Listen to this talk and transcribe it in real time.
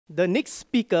the next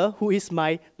speaker, who is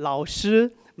my 老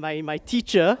师, my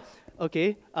teacher,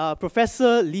 okay,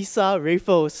 Professor Lisa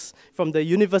Raphals from the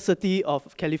University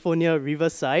of California,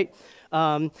 Riverside.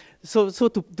 So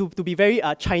to be very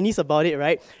Chinese about it,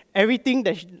 right? Everything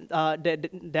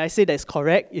that I say that is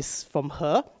correct is from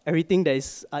her. Everything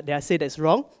that I say that's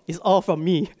wrong is all from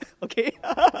me. Okay.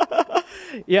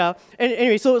 Yeah. And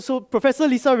anyway, so Professor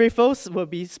Lisa Raphals will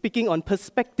be speaking on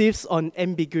perspectives on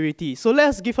ambiguity. So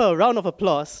let's give her a round of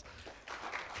applause.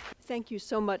 Thank you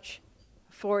so much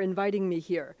for inviting me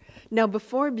here. Now,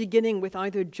 before beginning with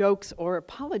either jokes or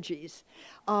apologies,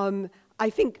 I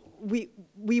think we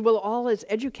will all as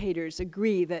educators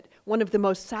agree that one of the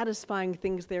most satisfying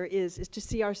things there is to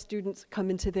see our students come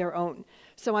into their own.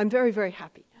 So I'm very, very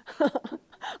happy.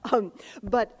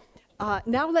 But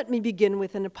now let me begin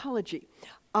with an apology.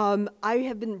 I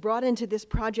have been brought into this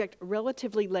project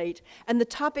relatively late, and the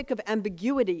topic of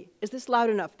ambiguity, is this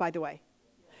loud enough, by the way?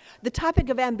 The topic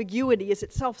of ambiguity is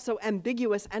itself so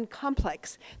ambiguous and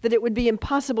complex that it would be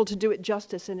impossible to do it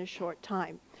justice in a short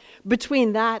time.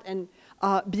 Between that and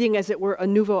being, as it were, a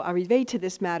nouveau arrivé to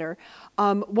this matter,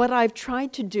 what I've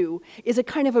tried to do is a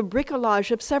kind of a bricolage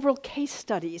of several case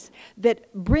studies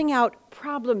that bring out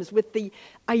problems with the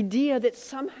idea that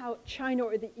somehow China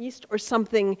or the East or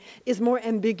something is more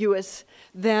ambiguous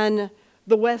than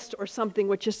the West or something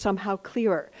which is somehow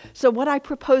clearer. So what I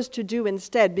propose to do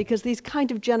instead, because these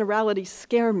kind of generalities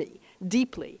scare me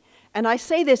deeply, and I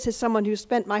say this as someone who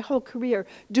spent my whole career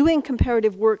doing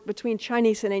comparative work between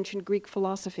Chinese and ancient Greek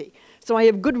philosophy, so I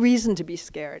have good reason to be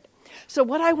scared. So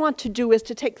what I want to do is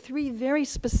to take three very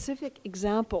specific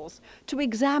examples to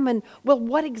examine, well,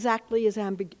 what exactly is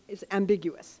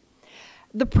ambiguous?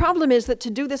 The problem is that to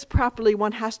do this properly,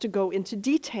 one has to go into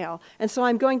detail. And so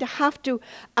I'm going to have to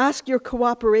ask your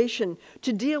cooperation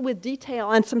to deal with detail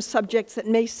on some subjects that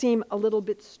may seem a little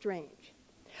bit strange.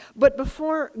 But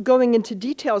before going into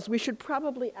details, we should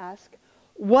probably ask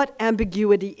what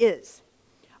ambiguity is.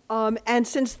 And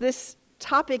since this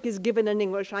topic is given in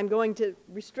English, I'm going to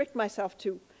restrict myself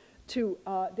to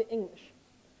the English.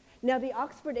 Now, the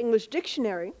Oxford English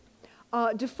Dictionary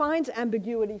defines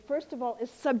ambiguity, first of all, as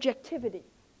subjectivity.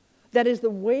 That is the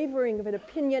wavering of an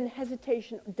opinion,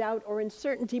 hesitation, doubt, or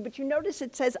uncertainty. But you notice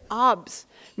it says obs,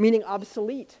 meaning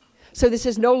obsolete. So this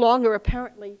is no longer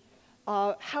apparently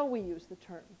how we use the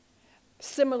term.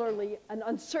 Similarly, an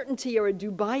uncertainty or a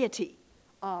dubiety,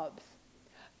 obs.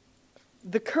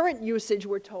 The current usage,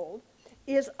 we're told,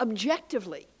 is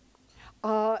objectively.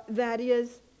 That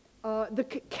is, the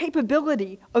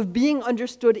capability of being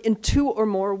understood in two or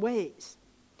more ways.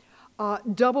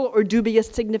 Double or dubious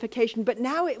signification, but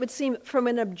now it would seem from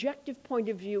an objective point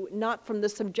of view, not from the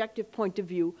subjective point of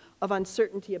view of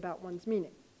uncertainty about one's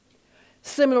meaning.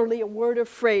 Similarly, a word or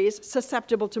phrase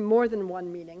susceptible to more than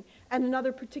one meaning, and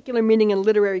another particular meaning in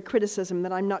literary criticism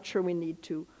that I'm not sure we need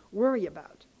to worry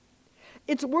about.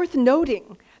 It's worth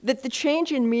noting that the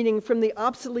change in meaning from the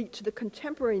obsolete to the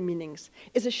contemporary meanings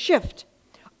is a shift.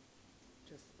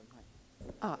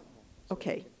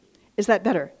 Okay. Is that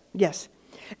better? Yes.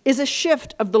 Is a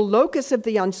shift of the locus of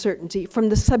the uncertainty from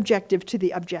the subjective to the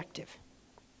objective.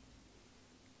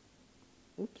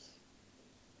 Oops.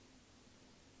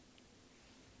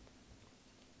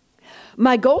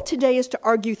 My goal today is to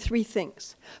argue three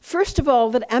things. First of all,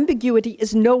 that ambiguity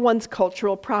is no one's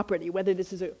cultural property, whether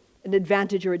this is an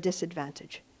advantage or a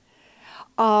disadvantage.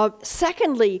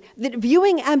 Secondly, that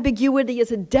viewing ambiguity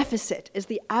as a deficit, as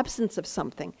the absence of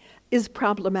something, is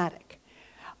problematic.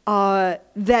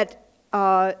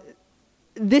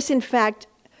 This, in fact,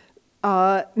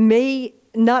 may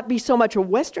not be so much a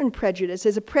Western prejudice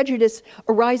as a prejudice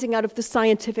arising out of the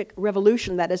scientific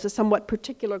revolution, that is a somewhat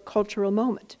particular cultural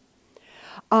moment.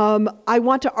 I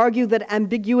want to argue that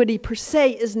ambiguity per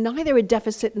se is neither a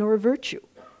deficit nor a virtue.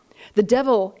 The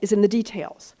devil is in the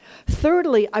details.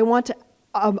 Thirdly, I want to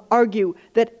argue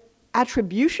that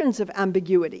attributions of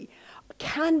ambiguity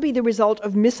can be the result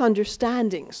of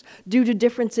misunderstandings due to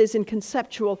differences in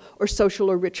conceptual or social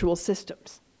or ritual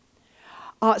systems.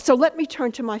 So let me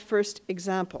turn to my first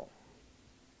example.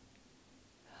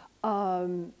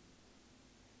 And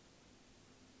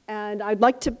I'd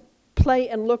like to play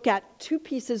and look at two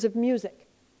pieces of music.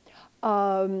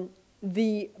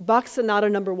 The Bach Sonata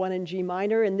No. 1 in G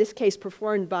minor, in this case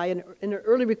performed by an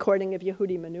early recording of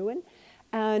Yehudi Menuhin,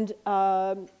 and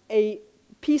a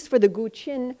piece for the Gu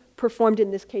Qin performed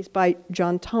in this case by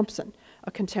John Thompson,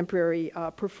 a contemporary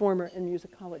performer and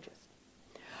musicologist.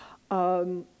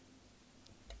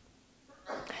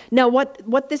 Now,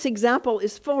 what this example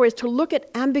is for is to look at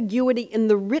ambiguity in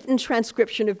the written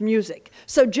transcription of music.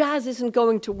 So jazz isn't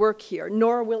going to work here,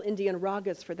 nor will Indian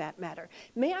ragas for that matter.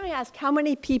 May I ask how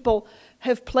many people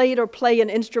have played or play an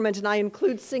instrument, and I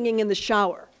include singing in the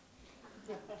shower?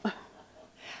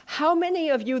 How many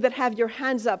of you that have your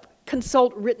hands up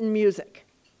consult written music?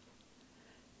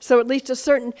 So at least a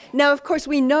certain, now of course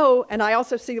we know, and I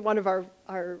also see one of our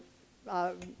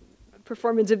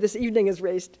performers of this evening has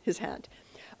raised his hand.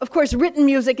 Of course, written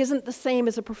music isn't the same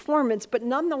as a performance, but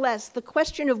nonetheless, the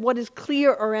question of what is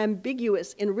clear or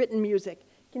ambiguous in written music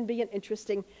can be an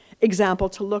interesting example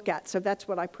to look at. So that's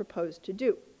what I propose to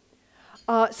do.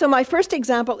 So my first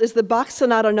example is the Bach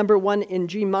Sonata No. 1 in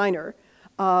G minor,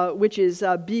 which is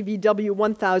BVW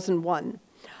 1001.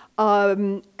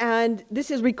 And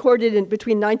this is recorded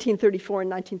between 1934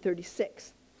 and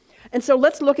 1936. And so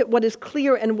let's look at what is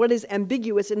clear and what is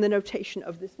ambiguous in the notation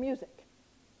of this music.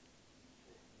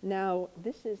 Now,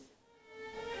 this is,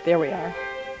 there we are.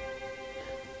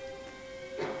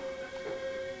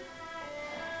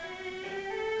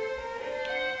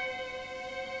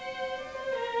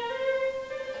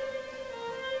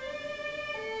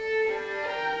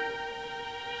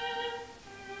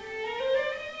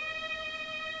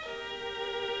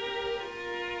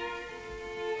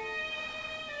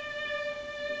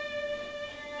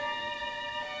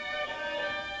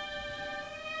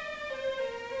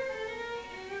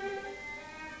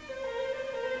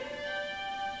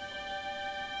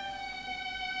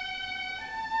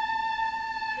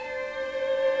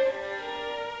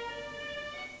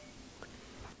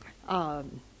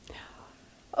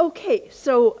 Okay,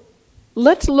 so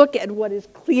let's look at what is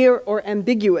clear or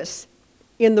ambiguous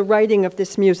in the writing of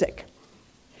this music.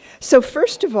 So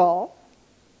first of all,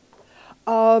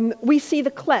 we see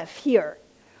the clef here.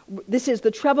 This is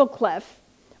the treble clef,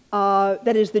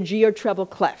 that is the G or treble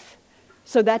clef.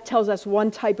 So that tells us one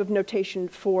type of notation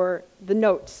for the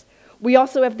notes. We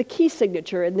also have the key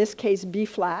signature, in this case B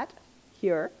flat,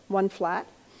 here, 1 flat,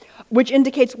 which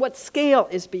indicates what scale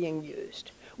is being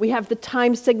used. We have the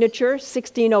time signature,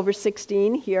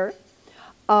 16/16 here,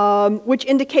 which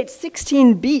indicates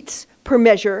 16 beats per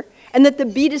measure, and that the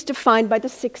beat is defined by the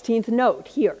 16th note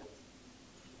here.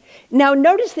 Now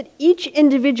notice that each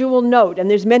individual note, and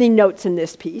there's many notes in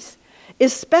this piece,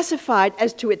 is specified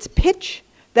as to its pitch,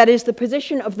 that is the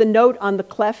position of the note on the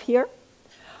clef here,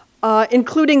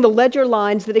 including the ledger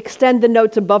lines that extend the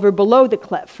notes above or below the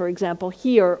clef, for example,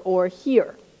 here or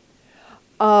here.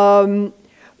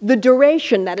 The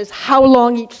duration, that is how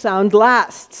long each sound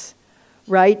lasts,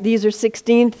 right? These are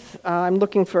 16th. I'm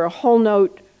looking for a whole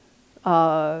note.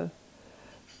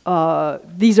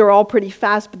 These are all pretty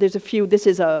fast, but there's a few. This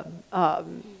is a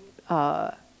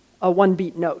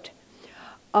 1-beat note.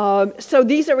 So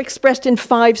these are expressed in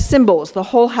 5 symbols, the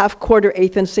whole, half, quarter,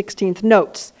 eighth, and 16th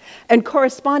notes, and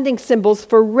corresponding symbols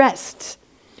for rests.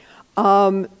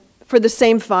 For the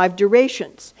same 5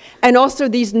 durations. And also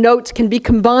these notes can be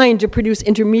combined to produce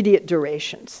intermediate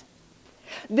durations.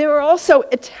 There are also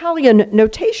Italian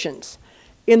notations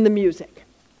in the music,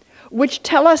 which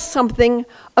tell us something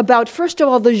about, first of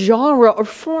all, the genre or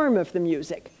form of the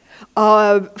music.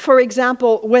 For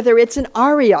example, whether it's an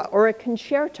aria or a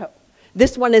concerto.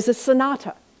 This one is a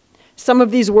sonata. Some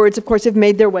of these words, of course, have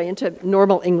made their way into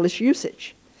normal English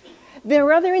usage. There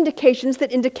are other indications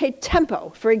that indicate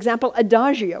tempo. For example,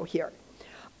 adagio here.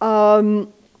 Terms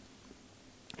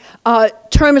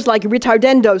like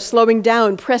ritardendo, slowing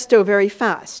down, presto, very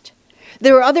fast.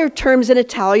 There are other terms in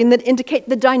Italian that indicate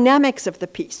the dynamics of the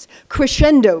piece.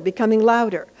 Crescendo, becoming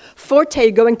louder. Forte,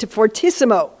 going to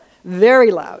fortissimo, very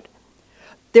loud.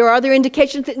 There are other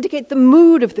indications that indicate the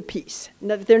mood of the piece.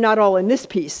 They're not all in this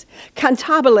piece.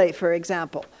 Cantabile, for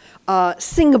example,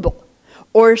 singable.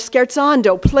 Or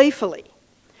scherzando, playfully.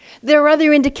 There are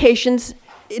other indications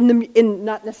in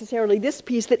not necessarily this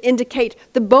piece that indicate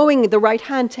the bowing, the right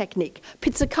hand technique,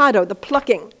 pizzicato, the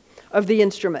plucking of the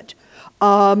instrument,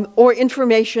 or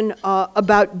information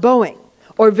about bowing,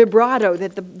 or vibrato,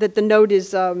 that the note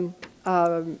is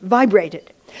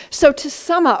vibrated. So to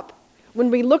sum up, when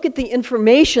we look at the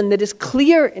information that is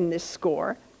clear in this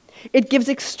score, it gives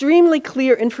extremely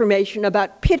clear information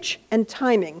about pitch and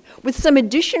timing, with some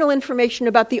additional information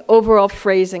about the overall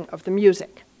phrasing of the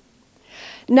music.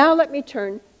 Now let me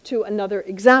turn to another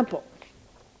example.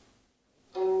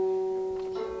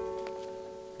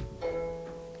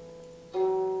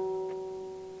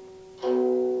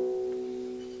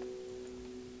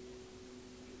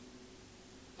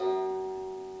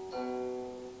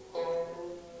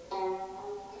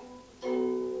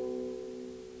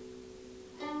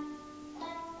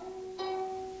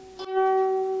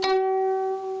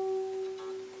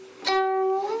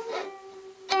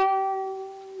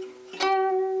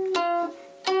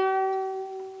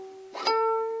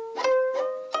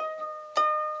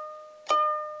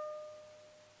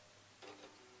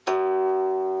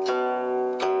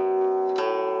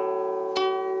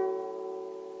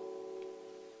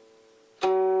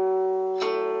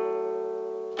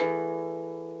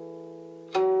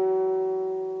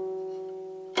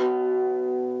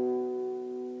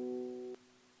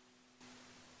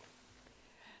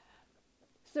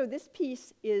 So this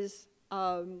piece is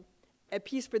a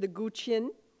piece for the Guqin,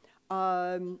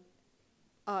 Ziye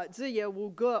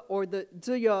Wu Ge, or the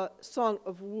Ziye Song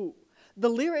of Wu. The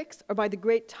lyrics are by the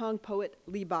great Tang poet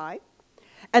Li Bai.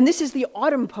 And this is the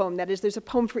autumn poem. That is, there's a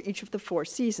poem for each of the 4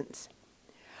 seasons.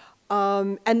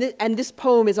 And this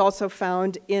poem is also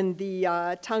found in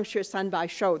the Tang Shi Sanbai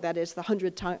Shou, that is the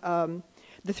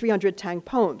 300 Tang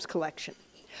poems collection.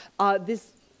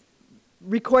 This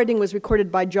recording was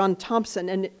recorded by John Thompson,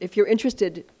 and if you're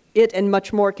interested, it and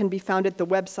much more can be found at the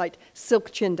website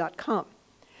silkchin.com.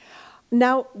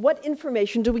 Now, what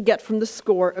information do we get from the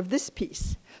score of this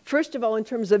piece? First of all, in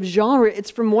terms of genre,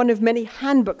 it's from one of many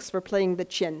handbooks for playing the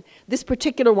qin. This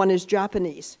particular one is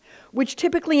Japanese, which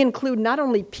typically include not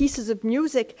only pieces of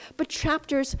music, but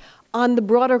chapters on the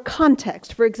broader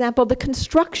context. For example, the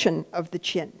construction of the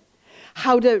qin,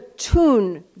 how to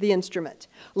tune the instrument,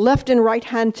 left and right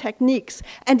hand techniques,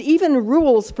 and even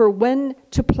rules for when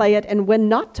to play it and when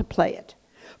not to play it.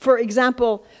 For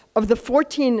example, of the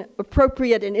 14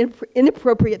 appropriate and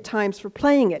inappropriate times for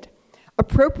playing it,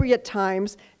 appropriate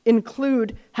times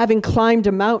include having climbed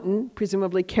a mountain,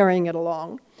 presumably carrying it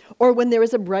along, or when there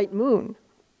is a bright moon.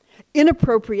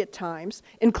 Inappropriate times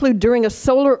include during a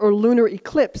solar or lunar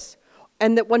eclipse,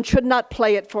 and that one should not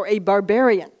play it for a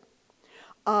barbarian.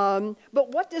 But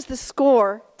what does the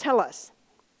score tell us?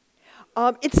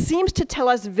 It seems to tell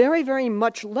us very, very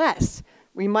much less.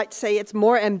 We might say it's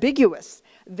more ambiguous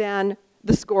than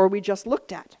the score we just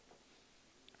looked at.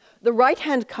 The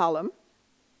right-hand column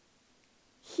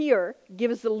here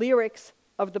gives the lyrics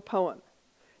of the poem.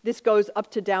 This goes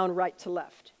up to down, right to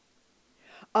left,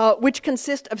 which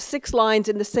consist of 6 lines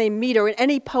in the same meter, and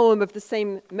any poem of the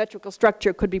same metrical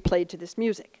structure could be played to this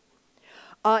music.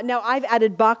 Now, I've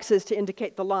added boxes to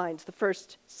indicate the lines, the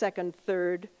first, second,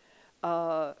 third,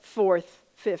 fourth,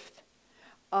 fifth.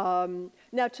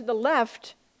 Now, to the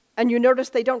left, and you notice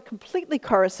they don't completely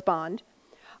correspond,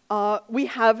 we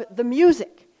have the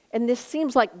music. And this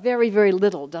seems like very, very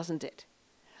little, doesn't it,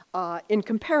 in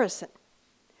comparison?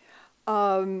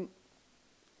 And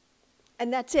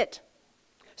that's it.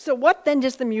 So what then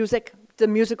does the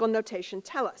musical notation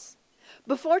tell us?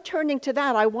 Before turning to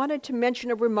that, I wanted to mention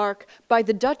a remark by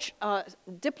the Dutch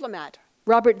diplomat,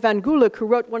 Robert van Gulik, who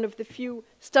wrote one of the few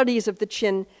studies of the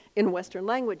qin in Western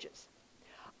languages.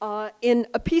 In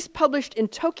a piece published in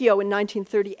Tokyo in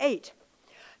 1938,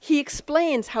 he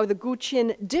explains how the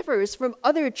guqin differs from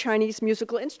other Chinese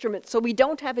musical instruments. So we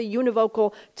don't have a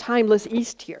univocal, timeless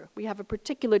East here. We have a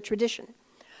particular tradition.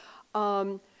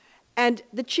 And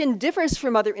the qin differs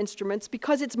from other instruments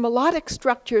because its melodic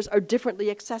structures are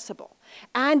differently accessible.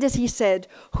 And as he said,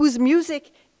 whose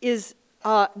music is,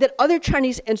 that other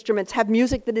Chinese instruments have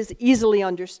music that is easily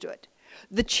understood.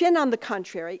 The qin, on the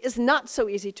contrary, is not so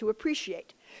easy to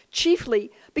appreciate,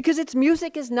 chiefly because its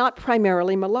music is not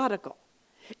primarily melodical.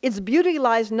 Its beauty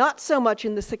lies not so much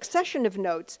in the succession of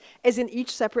notes as in each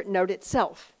separate note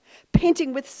itself.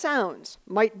 Painting with sounds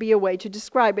might be a way to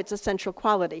describe its essential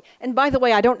quality. And by the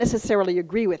way, I don't necessarily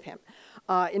agree with him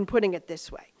in putting it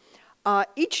this way.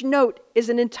 Each note is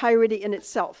an entirety in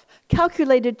itself,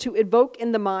 calculated to evoke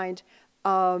in the mind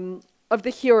of the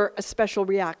hearer a special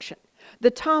reaction.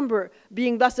 The timbre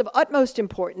being thus of utmost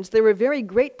importance, there are very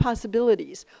great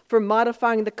possibilities for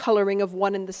modifying the coloring of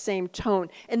one and the same tone.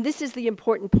 And this is the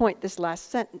important point, this last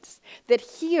sentence, that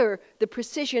here the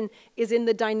precision is in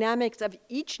the dynamics of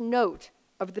each note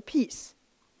of the piece.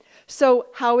 So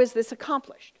how is this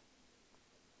accomplished?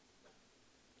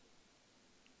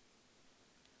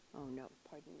 Oh no,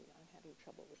 pardon me, I'm having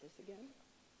trouble with this again.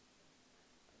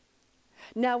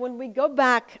 Now when we go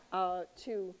back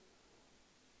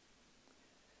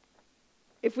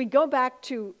if we go back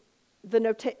to the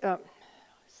notation,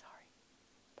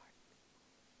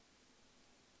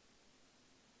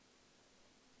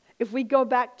 if we go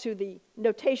back to the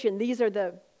notation, these are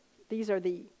the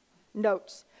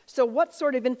notes. So what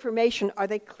sort of information are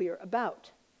they clear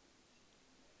about?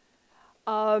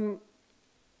 When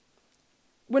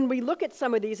we look at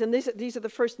some of these, and these are the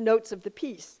first notes of the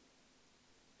piece.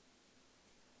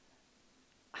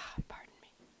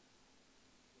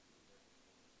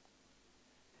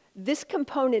 This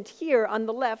component here on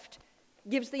the left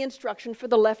gives the instruction for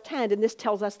the left hand, and this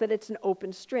tells us that it's an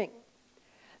open string.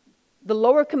 The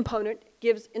lower component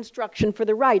gives instruction for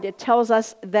the right. It tells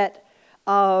us that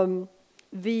the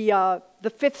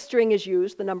 5th string is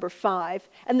used, the number 5,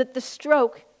 and that the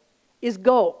stroke is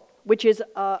go, which is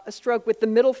a stroke with the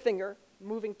middle finger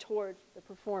moving toward the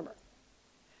performer.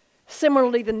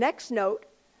 Similarly, the next note,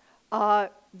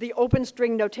 the open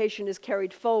string notation is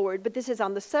carried forward, but this is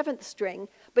on the 7th string.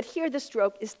 But here the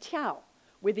stroke is tiao,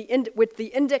 with the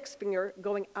index finger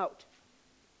going out.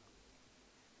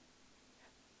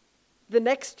 The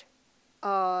next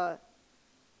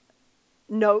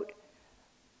note,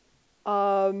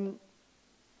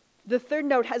 the third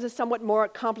note has a somewhat more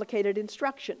complicated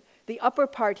instruction. The upper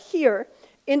part here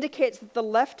indicates that the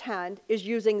left hand is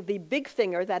using the big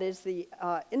finger, that is the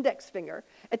index finger,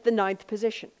 at the 9th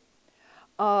position.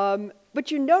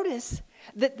 But you notice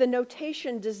that the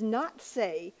notation does not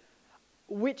say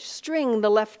which string the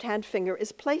left-hand finger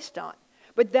is placed on.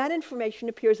 But that information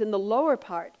appears in the lower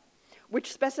part,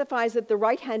 which specifies that the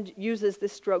right hand uses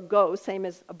this stroke go, same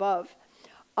as above,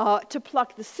 to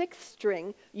pluck the 6th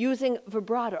string using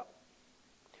vibrato,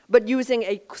 but using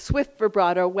a swift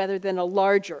vibrato rather than a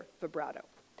larger vibrato.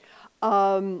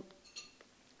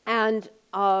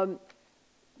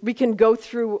 We can go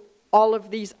through all of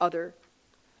these other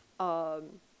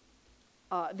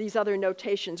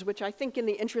notations, which I think in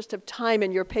the interest of time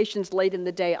and your patience late in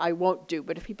the day, I won't do,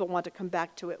 but if people want to come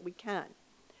back to it, we can.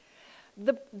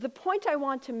 The point I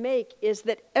want to make is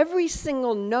that every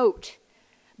single note,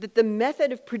 that the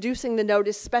method of producing the note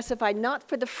is specified not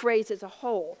for the phrase as a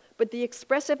whole, but the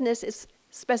expressiveness is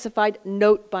specified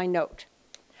note by note.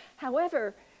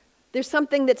 However, there's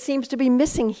something that seems to be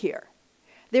missing here.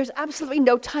 There's absolutely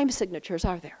no time signatures,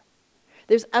 are there?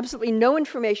 There's absolutely no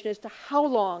information as to how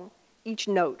long each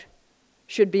note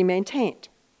should be maintained.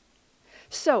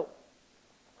 So,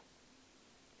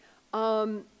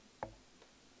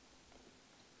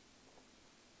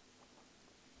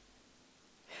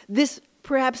 this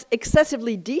perhaps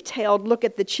excessively detailed look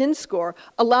at the chin score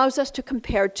allows us to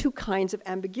compare two kinds of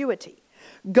ambiguity.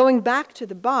 Going back to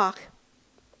the Bach,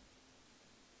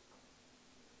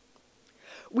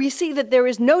 we see that there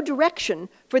is no direction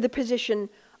for the position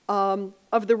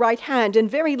of the right hand, and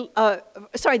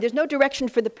there's no direction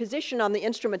for the position on the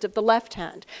instrument of the left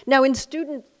hand. Now, in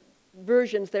student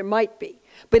versions, there might be,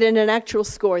 but in an actual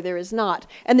score, there is not.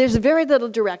 And there's very little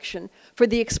direction for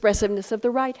the expressiveness of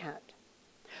the right hand.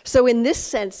 So in this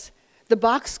sense, the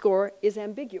Bach score is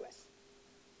ambiguous.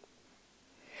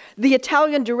 The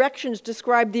Italian directions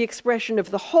describe the expression of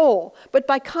the whole, but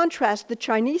by contrast, the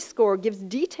Chinese score gives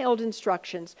detailed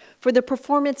instructions for the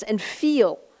performance and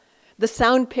feel, the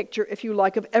sound picture, if you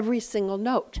like, of every single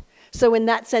note. So in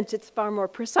that sense, it's far more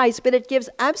precise, but it gives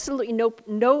absolutely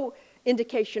no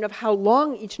indication of how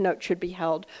long each note should be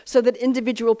held, so that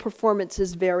individual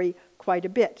performances vary quite a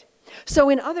bit. So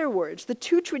in other words, the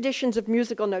two traditions of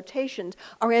musical notations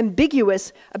are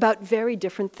ambiguous about very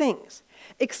different things.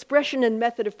 Expression and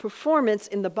method of performance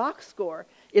in the Bach score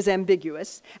is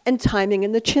ambiguous, and timing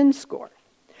in the chin score.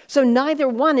 So neither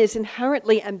one is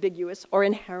inherently ambiguous or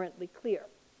inherently clear.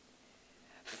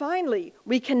 Finally,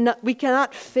 we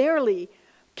cannot fairly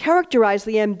characterize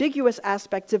the ambiguous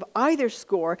aspects of either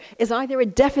score as either a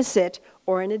deficit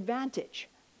or an advantage.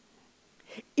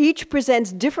 Each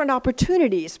presents different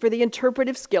opportunities for the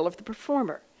interpretive skill of the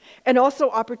performer, and also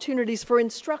opportunities for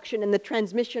instruction in the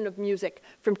transmission of music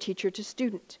from teacher to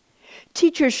student.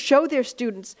 Teachers show their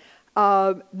students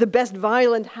the best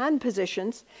violin hand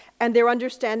positions and their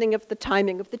understanding of the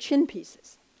timing of the chin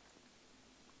pieces.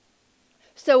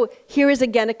 So here is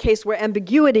again a case where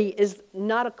ambiguity is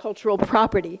not a cultural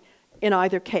property in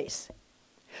either case.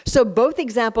 So both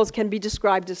examples can be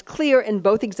described as clear, and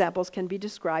both examples can be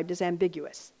described as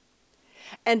ambiguous.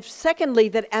 And secondly,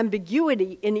 that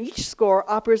ambiguity in each score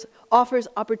offers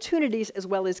opportunities as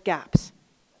well as gaps.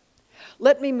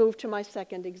 Let me move to my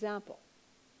second example.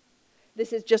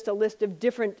 This is just a list of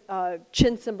different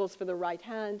chin symbols for the right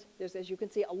hand. There's, as you can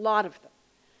see, a lot of them.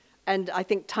 And I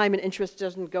think time and interest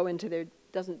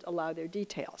doesn't allow their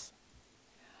details.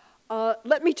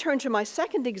 Let me turn to my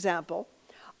second example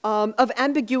of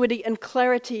ambiguity and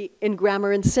clarity in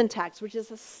grammar and syntax, which is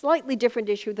a slightly different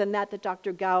issue than that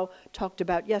Dr. Gao talked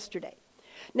about yesterday.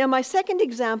 Now, my second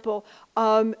example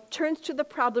turns to the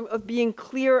problem of being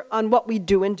clear on what we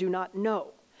do and do not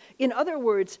know. In other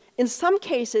words, in some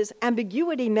cases,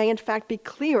 ambiguity may in fact be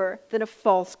clearer than a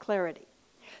false clarity.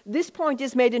 This point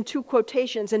is made in two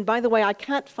quotations, and by the way, I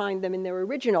can't find them in their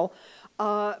original,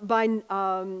 by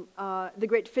the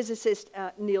great physicist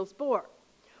Niels Bohr,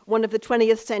 one of the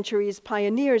 20th century's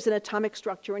pioneers in atomic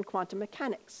structure and quantum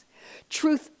mechanics.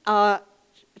 Truth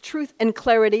and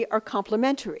clarity are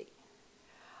complementary.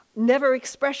 Never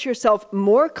express yourself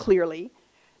more clearly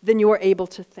than you are able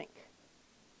to think.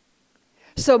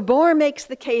 So Bohr makes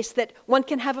the case that one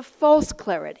can have a false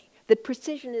clarity, that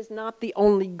precision is not the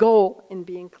only goal in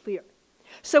being clear.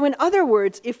 So in other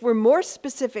words, if we're more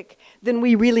specific than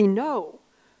we really know,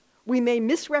 we may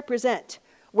misrepresent,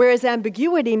 whereas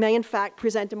ambiguity may in fact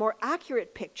present a more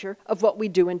accurate picture of what we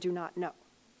do and do not know.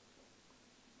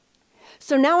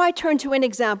 So now I turn to an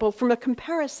example from a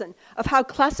comparison of how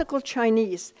classical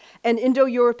Chinese and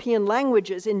Indo-European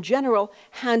languages in general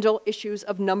handle issues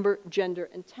of number, gender,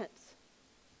 and tense.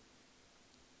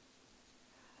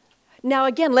 Now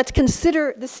again, let's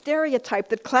consider the stereotype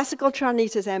that classical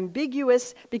Chinese is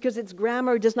ambiguous because its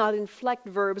grammar does not inflect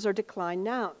verbs or decline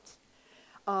nouns,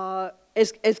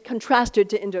 as contrasted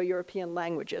to Indo-European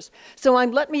languages. So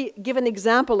let me give an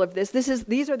example of this.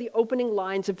 These are the opening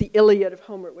lines of the Iliad of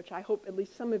Homer, which I hope at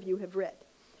least some of you have read.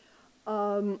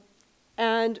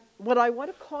 And what I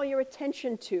want to call your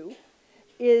attention to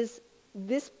is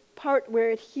this part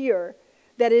where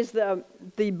that is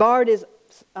the bard is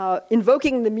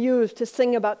invoking the muse to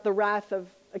sing about the wrath of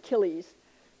Achilles,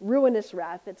 ruinous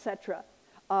wrath, etc.,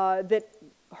 that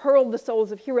hurled the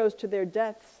souls of heroes to their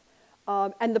deaths,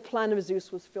 and the plan of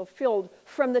Zeus was fulfilled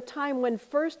from the time when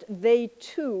first they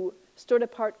two stood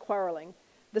apart quarreling,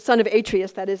 the son of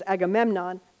Atreus, that is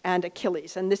Agamemnon, and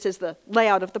Achilles. And this is the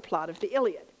layout of the plot of the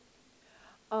Iliad.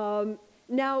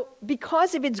 Now,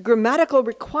 because of its grammatical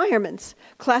requirements,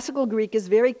 classical Greek is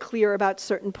very clear about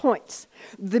certain points.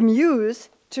 The muse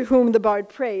to whom the bard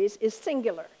prays is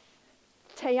singular.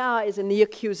 Theia is in the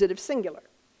accusative singular,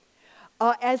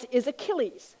 as is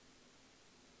Achilles.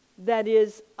 That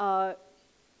is,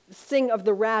 sing of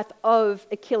the wrath of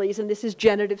Achilles, and this is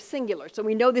genitive singular. So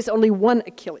we know there's only one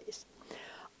Achilles.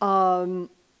 The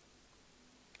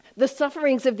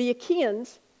sufferings of the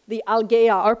Achaeans, the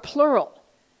algaea, are plural.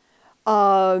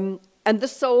 And the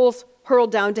souls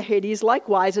hurled down to Hades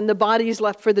likewise, and the bodies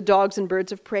left for the dogs and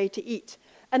birds of prey to eat.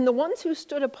 And the ones who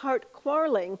stood apart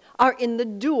quarreling are in the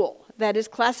dual. That is,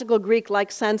 classical Greek,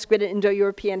 like Sanskrit and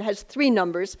Indo-European, has three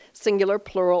numbers, singular,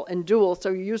 plural, and dual. So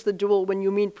you use the dual when you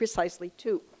mean precisely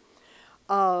two.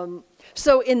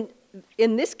 So in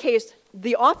this case,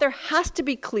 the author has to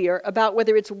be clear about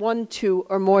whether it's one, two,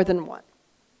 or more than one.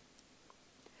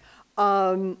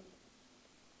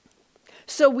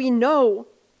 So we know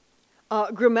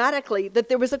grammatically that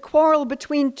there was a quarrel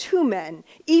between two men,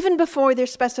 even before they're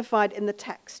specified in the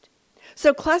text.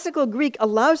 So classical Greek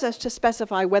allows us to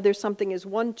specify whether something is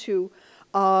one, two,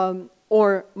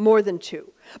 or more than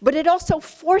two. But it also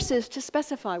forces to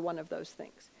specify one of those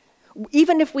things.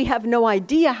 Even if we have no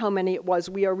idea how many it was,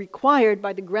 we are required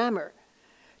by the grammar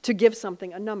to give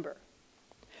something a number.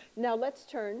 Now let's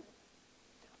turn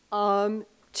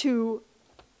to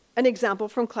an example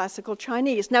from classical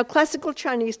Chinese. Now, classical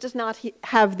Chinese does not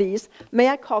have these, may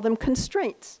I call them,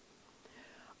 constraints.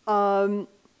 For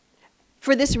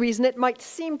this reason, it might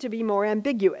seem to be more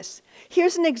ambiguous.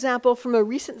 Here's an example from a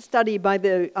recent study by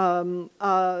the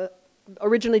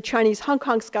originally Chinese Hong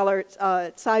Kong scholar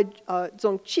Tsai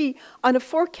Zongqi on a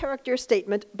four-character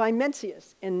statement by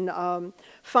Mencius in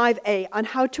 5a on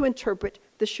how to interpret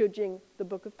the Shujing, the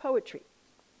book of poetry.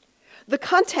 The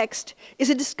context is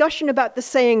a discussion about the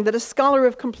saying that a scholar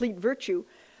of complete virtue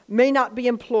may not be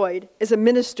employed as a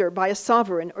minister by a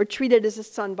sovereign or treated as a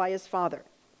son by his father.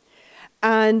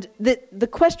 And the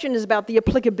question is about the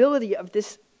applicability of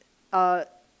this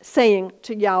saying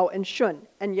to Yao and Shun,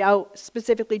 and Yao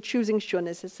specifically choosing Shun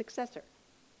as his successor.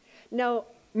 Now,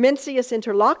 Mencius'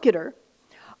 interlocutor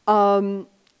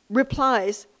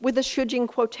replies with a Shujing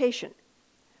quotation,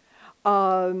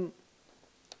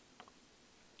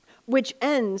 which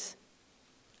ends,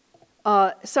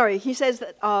 he says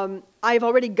that I've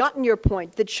already gotten your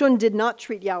point, that Shun did not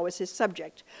treat Yao as his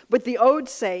subject, but the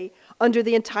odes say, under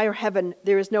the entire heaven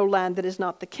there is no land that is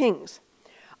not the king's.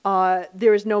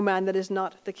 There is no man that is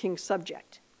not the king's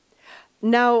subject.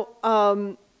 Now,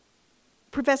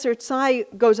 Professor Tsai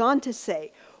goes on to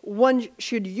say, one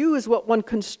should use what one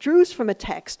construes from a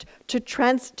text to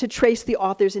trace the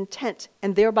author's intent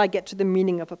and thereby get to the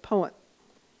meaning of a poem.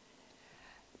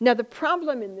 Now, the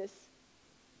problem in this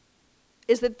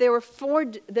is that there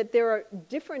are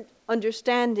different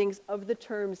understandings of the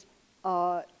terms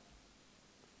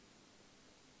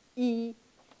yi,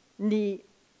 ni,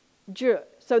 zhi.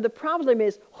 So the problem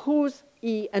is who's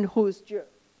yi and who's zhi.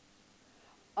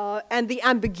 And the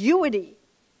ambiguity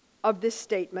of this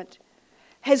statement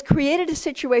has created a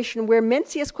situation where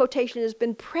Mencius' quotation has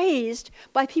been praised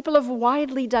by people of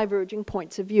widely diverging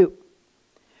points of view.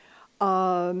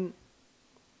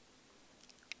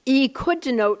 E could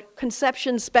denote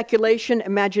conception, speculation,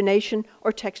 imagination,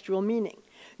 or textual meaning.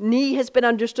 Ni has been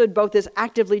understood both as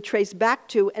actively traced back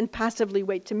to and passively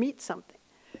wait to meet something.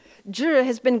 Zhi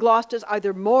has been glossed as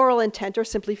either moral intent or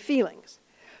simply feelings.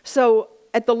 So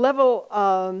at the level,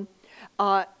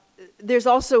 there's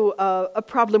also a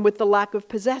problem with the lack of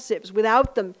possessives.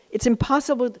 Without them, it's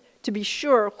impossible to be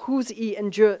sure whose E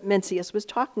and Zhi Mencius was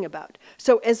talking about.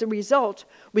 So as a result,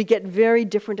 we get very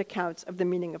different accounts of the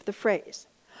meaning of the phrase.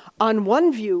 On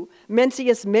one view,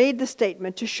 Mencius made the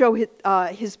statement to show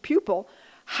his pupil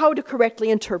how to correctly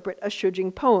interpret a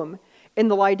Shujing poem in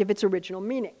the light of its original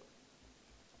meaning.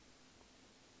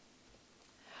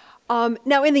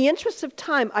 Now, in the interest of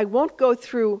time, I won't go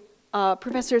through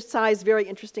Professor Tsai's very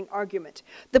interesting argument.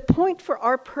 The point for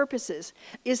our purposes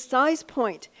is Tsai's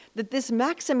point that this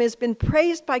maxim has been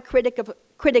praised by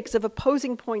critics of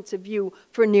opposing points of view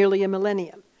for nearly a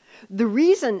millennium. The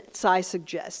reason, Tsai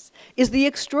suggests, is the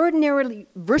extraordinary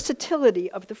versatility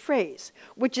of the phrase,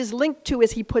 which is linked to,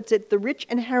 as he puts it, the rich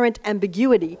inherent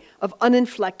ambiguity of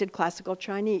uninflected classical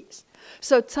Chinese.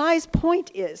 So Tsai's point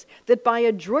is that by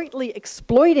adroitly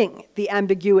exploiting the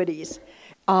ambiguities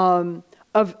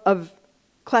of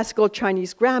classical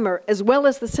Chinese grammar, as well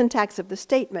as the syntax of the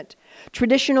statement,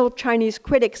 traditional Chinese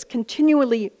critics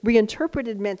continually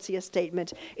reinterpreted Mencius'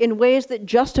 statement in ways that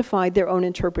justified their own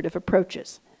interpretive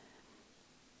approaches.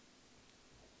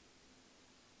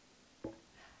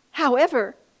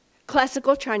 However,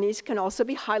 classical Chinese can also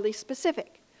be highly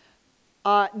specific.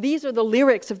 These are the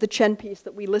lyrics of the Chen piece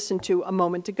that we listened to a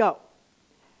moment ago.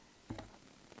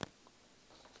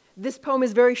 This poem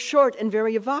is very short and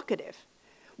very evocative.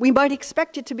 We might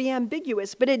expect it to be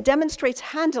ambiguous, but it demonstrates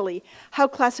handily how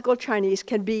classical Chinese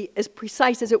can be as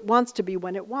precise as it wants to be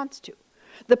when it wants to.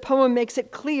 The poem makes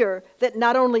it clear that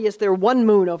not only is there one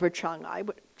moon over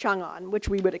Chang'an, which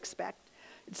we would expect,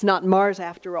 it's not Mars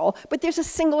after all, but there's a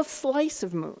single slice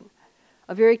of moon,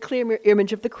 a very clear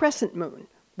image of the crescent moon.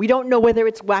 We don't know whether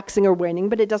it's waxing or waning,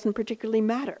 but it doesn't particularly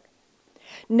matter.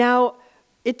 Now,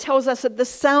 it tells us that the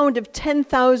sound of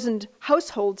 10,000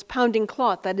 households pounding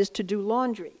cloth, that is to do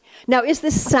laundry. Now, is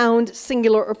this sound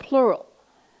singular or plural?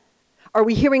 Are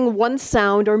we hearing one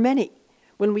sound or many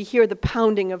when we hear the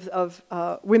pounding of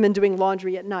women doing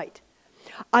laundry at night?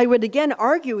 I would again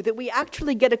argue that we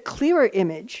actually get a clearer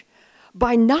image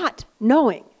by not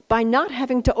knowing, by not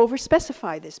having to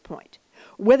overspecify this point.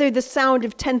 Whether the sound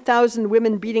of 10,000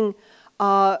 women beating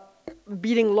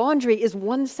laundry is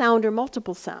one sound or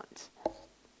multiple sounds.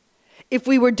 If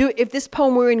this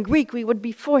poem were in Greek, we would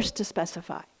be forced to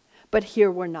specify, but here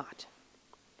we're not.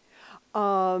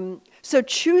 So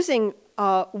choosing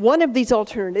one of these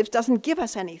alternatives doesn't give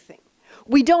us anything.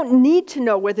 We don't need to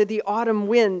know whether the autumn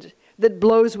wind that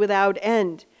blows without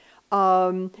end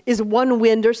is one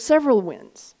wind or several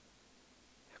winds.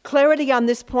 Clarity on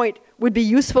this point would be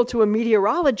useful to a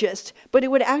meteorologist, but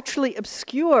it would actually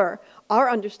obscure our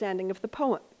understanding of the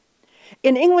poem.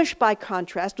 In English, by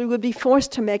contrast, we would be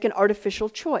forced to make an artificial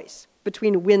choice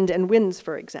between wind and winds,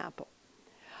 for example.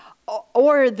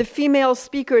 Or the female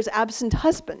speaker's absent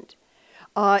husband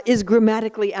is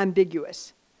grammatically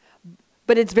ambiguous,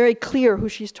 but it's very clear who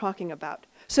she's talking about.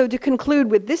 So to conclude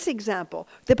with this example,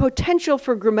 the potential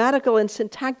for grammatical and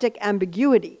syntactic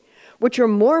ambiguity, which are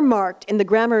more marked in the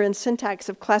grammar and syntax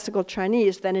of classical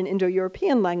Chinese than in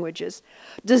Indo-European languages,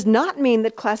 does not mean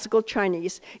that classical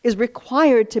Chinese is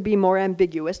required to be more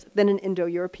ambiguous than an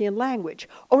Indo-European language,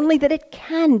 only that it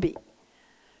can be,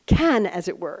 as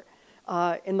it were,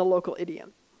 in the local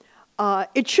idiom.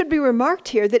 It should be remarked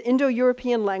here that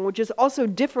Indo-European languages also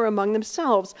differ among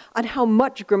themselves on how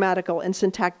much grammatical and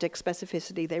syntactic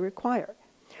specificity they require.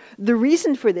 The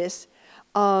reason for this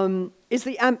is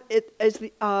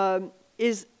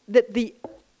that the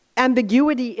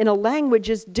ambiguity in a language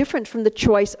is different from the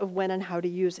choice of when and how to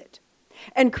use it.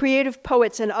 And creative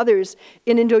poets and others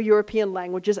in Indo-European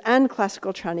languages and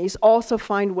classical Chinese also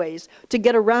find ways to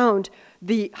get around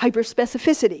the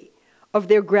hyperspecificity of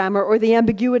their grammar or the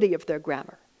ambiguity of their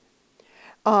grammar.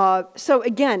 So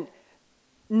again,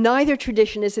 neither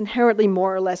tradition is inherently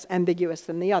more or less ambiguous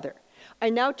than the other. I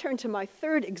now turn to my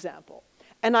third example.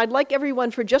 And I'd like everyone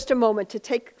for just a moment to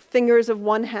take fingers of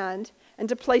one hand and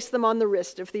to place them on the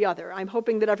wrist of the other. I'm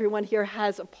hoping that everyone here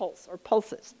has a pulse or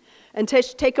pulses. And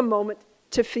take a moment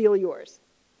to feel yours.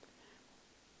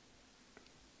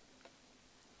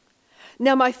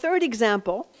 Now, my third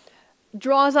example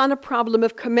draws on a problem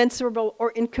of commensurable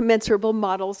or incommensurable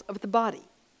models of the body.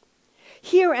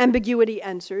 Here, ambiguity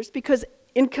answers because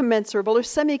incommensurable or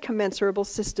semi-commensurable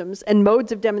systems and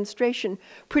modes of demonstration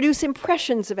produce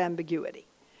impressions of ambiguity.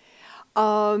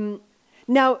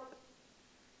 Now,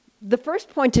 the first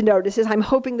point to notice is I'm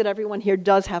hoping that everyone here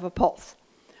does have a pulse.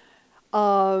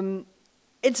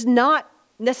 It's not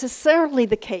necessarily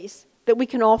the case that we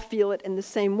can all feel it in the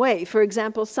same way. For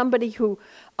example, somebody who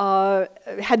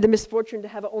had the misfortune to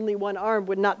have only one arm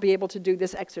would not be able to do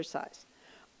this exercise.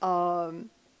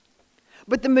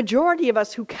 But the majority of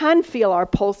us who can feel our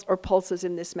pulse or pulses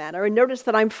in this manner, and notice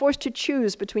that I'm forced to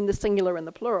choose between the singular and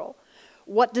the plural,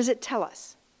 what does it tell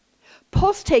us?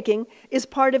 Pulse taking is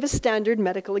part of a standard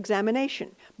medical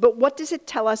examination, but what does it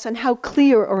tell us and how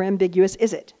clear or ambiguous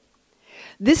is it?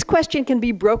 This question can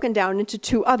be broken down into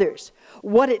two others: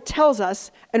 what it tells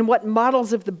us and what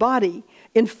models of the body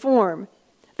inform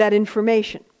that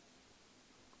information.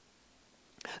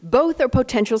 Both are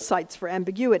potential sites for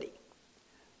ambiguity.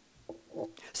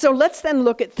 So let's then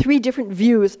look at three different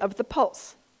views of the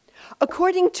pulse.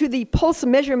 According to the pulse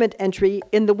measurement entry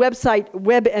in the website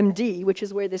WebMD, which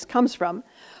is where this comes from,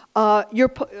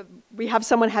 we have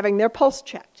someone having their pulse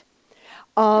checked.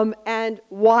 And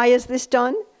why is this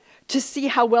done? To see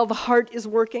how well the heart is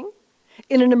working.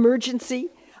 In an emergency,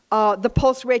 the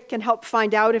pulse rate can help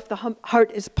find out if the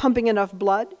heart is pumping enough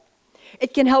blood.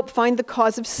 It can help find the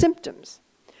cause of symptoms,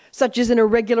 such as an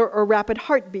irregular or rapid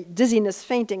heartbeat, dizziness,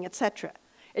 fainting, etc.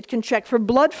 It can check for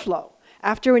blood flow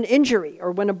after an injury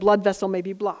or when a blood vessel may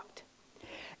be blocked.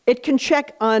 It can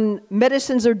check on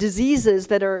medicines or diseases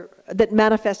that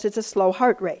manifest as a slow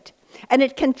heart rate. And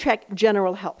it can check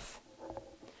general health.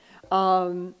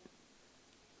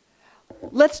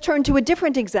 Let's turn to a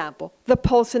different example, the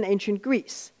pulse in ancient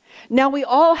Greece. Now, we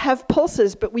all have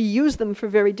pulses, but we use them for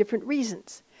very different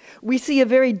reasons. We see a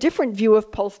very different view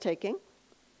of pulse taking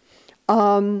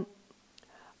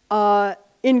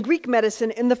in Greek medicine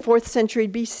in the 4th century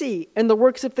BC, in the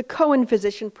works of the Coan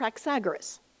physician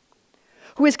Praxagoras,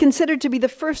 who is considered to be the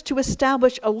first to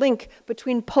establish a link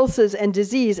between pulses and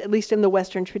disease, at least in the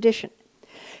Western tradition.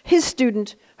 His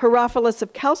student, Raphals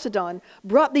of Chalcedon,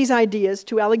 brought these ideas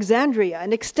to Alexandria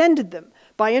and extended them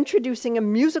by introducing a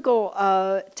musical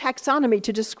taxonomy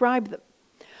to describe them,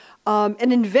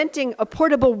 and inventing a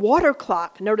portable water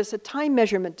clock, notice a time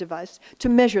measurement device, to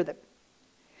measure them.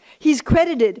 He's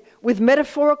credited with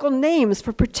metaphorical names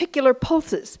for particular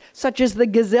pulses, such as the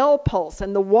gazelle pulse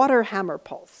and the water hammer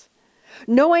pulse.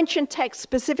 No ancient text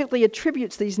specifically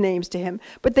attributes these names to him,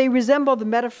 but they resemble the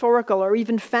metaphorical or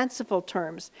even fanciful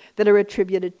terms that are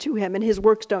attributed to him, and his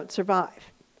works don't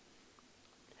survive.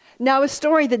 Now, a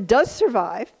story that does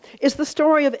survive is the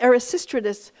story of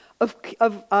Erasistratus of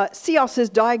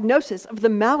Ceos's diagnosis of the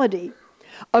malady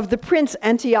of the prince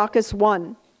Antiochus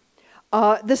I,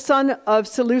 the son of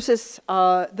Seleucus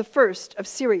I of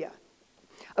Syria,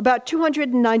 about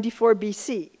 294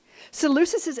 BC.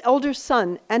 Seleucus' elder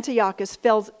son, Antiochus,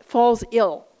 falls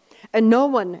ill, and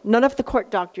none of the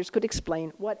court doctors could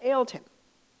explain what ailed him.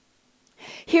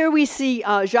 Here we see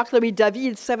Jacques-Louis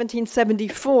David's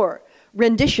 1774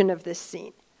 rendition of this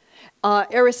scene.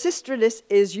 Erasistratus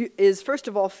is first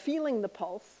of all feeling the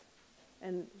pulse,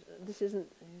 and this isn't,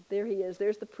 there he is,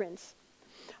 there's the prince.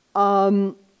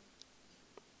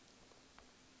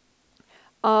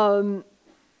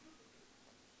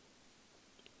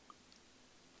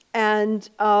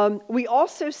 We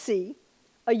also see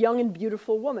a young and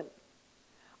beautiful woman.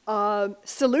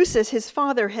 Seleucus, his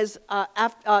father, has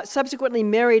subsequently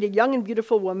married a young and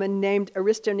beautiful woman named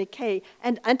Aristonyche,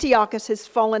 and Antiochus has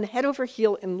fallen head over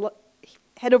heels in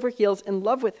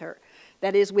love with her,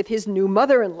 that is, with his new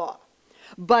mother-in-law.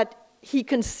 But he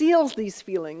conceals these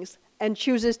feelings and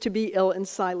chooses to be ill in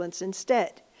silence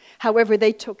instead. However,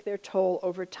 they took their toll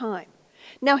over time.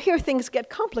 Now, here things get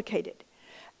complicated.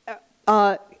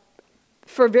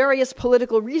 For various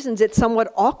political reasons, it's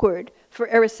somewhat awkward for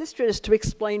Erasistratus to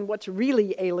explain what's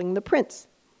really ailing the prince.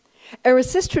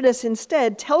 Erasistratus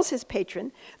instead tells his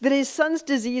patron that his son's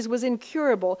disease was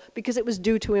incurable because it was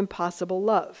due to impossible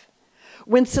love.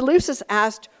 When Seleucus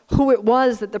asked who it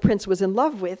was that the prince was in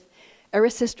love with,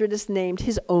 Erasistratus named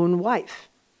his own wife.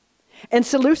 And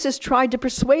Seleucus tried to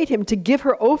persuade him to give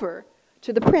her over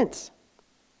to the prince.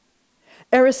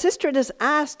 Erasistratus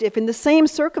asked if, in the same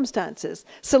circumstances,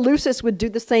 Seleucus would do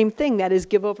the same thing, that is,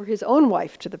 give over his own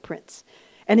wife to the prince.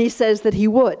 And he says that he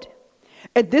would.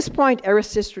 At this point,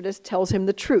 Erasistratus tells him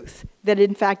the truth, that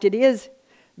in fact it is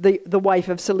the wife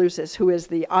of Seleucus who is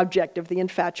the object of the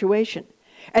infatuation,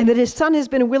 and that his son has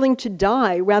been willing to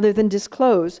die rather than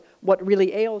disclose what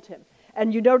really ailed him.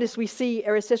 And you notice we see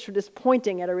Erasistratus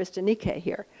pointing at Aristonyche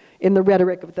here in the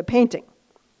rhetoric of the painting.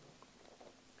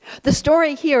 The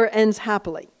story here ends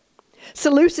happily.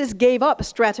 Seleucus gave up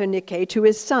Stratonice to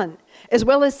his son, as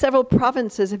well as several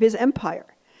provinces of his empire.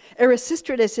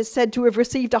 Erasistratus is said to have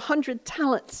received 100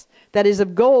 talents, that is,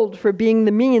 of gold, for being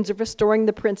the means of restoring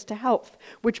the prince to health,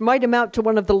 which might amount to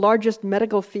one of the largest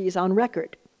medical fees on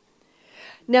record.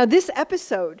 Now, this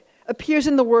episode appears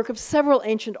in the work of several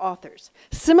ancient authors.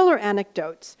 Similar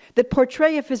anecdotes that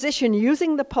portray a physician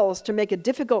using the pulse to make a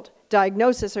difficult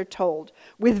diagnosis are told,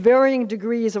 with varying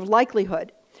degrees of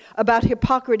likelihood, about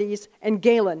Hippocrates and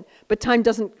Galen, but time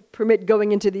doesn't permit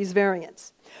going into these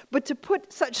variants. But to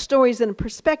put such stories in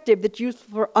perspective that's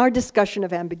useful for our discussion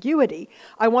of ambiguity,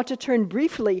 I want to turn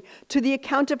briefly to the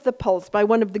account of the pulse by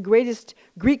one of the greatest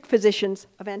Greek physicians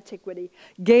of antiquity,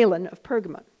 Galen of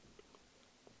Pergamon.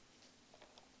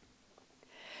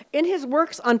 In his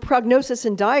works on prognosis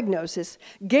and diagnosis,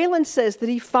 Galen says that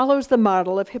he follows the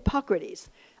model of Hippocrates,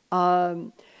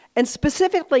 and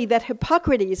specifically that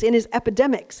Hippocrates, in his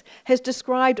Epidemics, has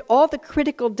described all the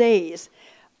critical days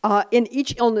in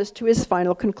each illness to his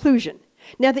final conclusion.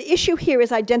 Now, the issue here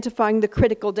is identifying the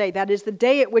critical day, that is, the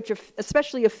day at which,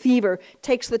 especially a fever,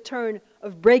 takes the turn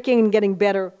of breaking and getting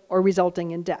better or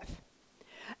resulting in death.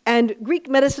 And Greek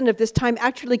medicine of this time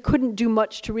actually couldn't do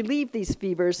much to relieve these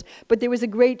fevers, but there was a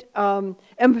great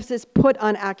emphasis put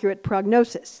on accurate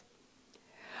prognosis.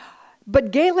 But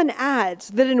Galen adds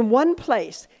that in one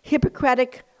place,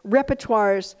 Hippocratic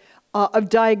repertoires of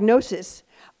diagnosis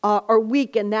are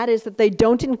weak, and that is that they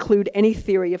don't include any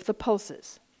theory of the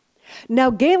pulses.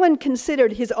 Now, Galen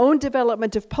considered his own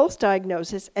development of pulse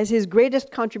diagnosis as his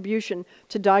greatest contribution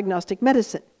to diagnostic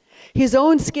medicine. His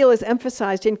own skill is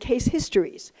emphasized in case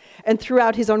histories and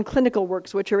throughout his own clinical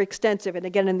works, which are extensive, and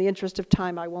again, in the interest of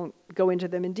time, I won't go into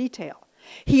them in detail.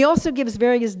 He also gives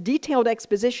various detailed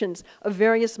expositions of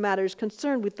various matters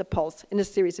concerned with the pulse in a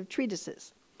series of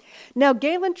treatises. Now,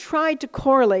 Galen tried to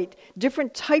correlate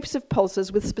different types of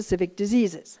pulses with specific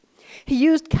diseases. He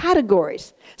used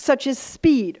categories such as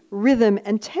speed, rhythm,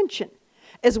 and tension,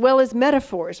 as well as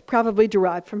metaphors probably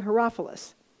derived from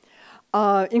Raphals,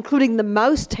 including the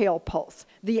mouse-tail pulse,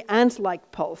 the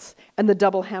ant-like pulse, and the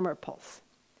double hammer pulse.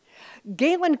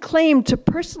 Galen claimed to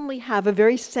personally have a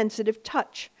very sensitive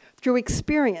touch through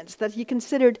experience that he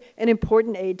considered an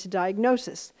important aid to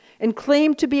diagnosis, and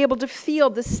claimed to be able to feel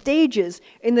the stages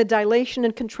in the dilation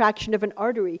and contraction of an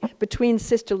artery between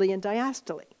systole and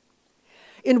diastole.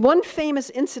 In one famous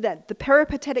incident, the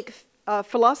peripatetic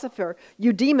philosopher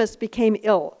Eudemus became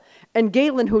ill, and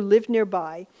Galen, who lived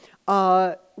nearby,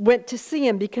 went to see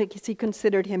him because he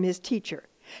considered him his teacher.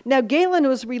 Now, Galen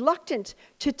was reluctant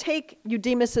to take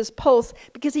Eudemus's pulse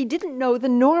because he didn't know the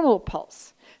normal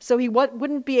pulse, so he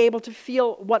wouldn't be able to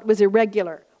feel what was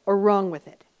irregular or wrong with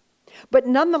it. But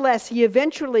nonetheless, he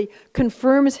eventually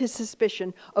confirms his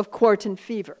suspicion of quartan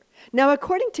fever. Now,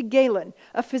 according to Galen,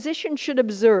 a physician should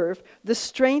observe the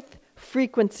strength,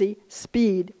 frequency,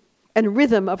 speed, and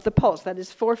rhythm of the pulse. That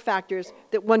is 4 factors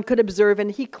that one could observe,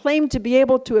 and he claimed to be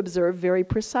able to observe very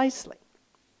precisely.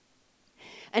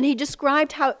 And he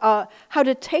described how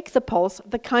to take the pulse,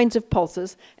 the kinds of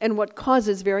pulses, and what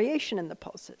causes variation in the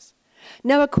pulses.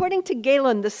 Now, according to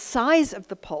Galen, the size of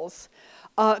the pulse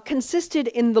consisted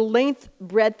in the length,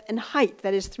 breadth, and height,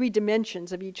 that is 3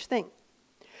 dimensions of each thing.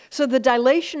 So the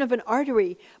dilation of an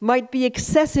artery might be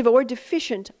excessive or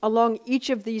deficient along each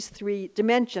of these 3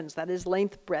 dimensions, that is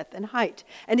length, breadth, and height.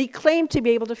 And he claimed to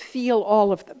be able to feel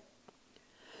all of them.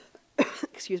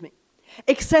 Excuse me.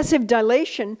 Excessive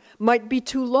dilation might be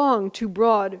too long, too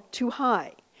broad, too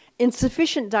high.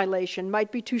 Insufficient dilation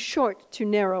might be too short, too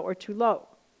narrow, or too low.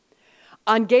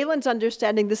 On Galen's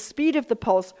understanding, the speed of the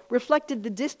pulse reflected the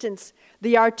distance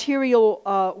the arterial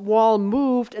wall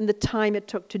moved and the time it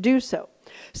took to do so.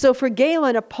 So for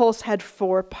Galen, a pulse had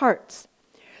 4 parts: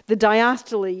 the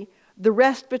diastole, the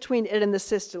rest between it and the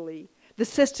systole,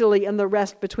 and the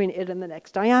rest between it and the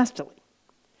next diastole.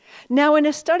 Now, in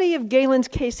a study of Galen's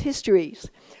case histories,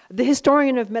 the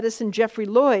historian of medicine Geoffrey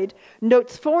Lloyd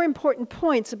notes 4 important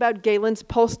points about Galen's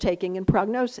pulse taking and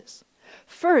prognosis.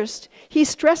 First, he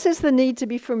stresses the need to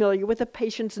be familiar with a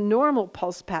patient's normal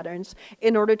pulse patterns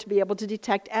in order to be able to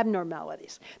detect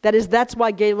abnormalities. That is, that's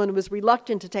why Galen was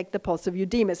reluctant to take the pulse of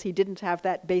Eudemus. He didn't have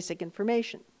that basic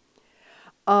information.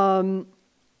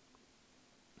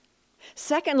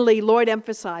 Secondly, Lloyd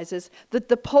emphasizes that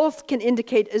the pulse can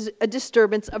indicate a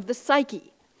disturbance of the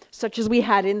psyche, such as we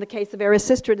had in the case of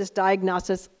Erasistratus'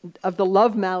 diagnosis of the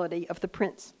love malady of the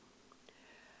prince.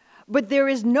 But there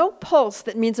is no pulse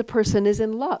that means a person is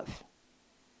in love.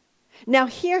 Now,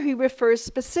 here he refers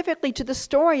specifically to the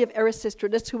story of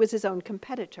Erasistratus, who was his own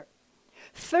competitor.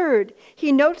 Third,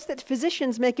 he notes that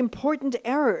physicians make important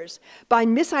errors by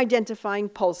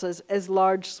misidentifying pulses as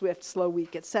large, swift, slow,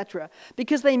 weak, etc.,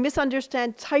 because they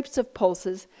misunderstand types of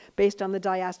pulses based on the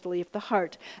diastole of the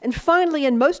heart. And finally,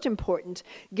 and most important,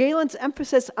 Galen's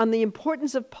emphasis on the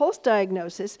importance of pulse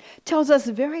diagnosis tells us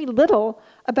very little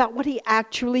about what he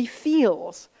actually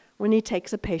feels when he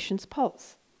takes a patient's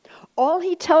pulse. All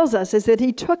he tells us is that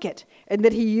he took it and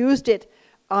that he used it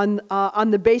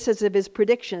on the basis of his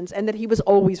predictions, and that he was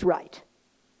always right.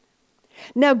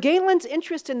 Now, Galen's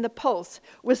interest in the pulse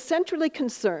was centrally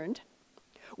concerned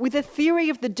with a theory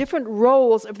of the different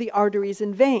roles of the arteries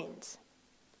and veins.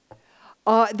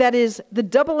 that is, the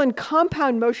double and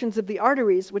compound motions of the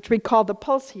arteries, which we call the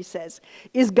pulse, he says,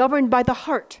 is governed by the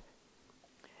heart,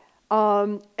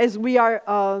 as we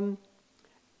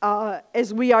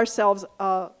ourselves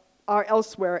are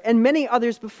elsewhere, and many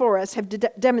others before us have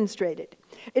demonstrated.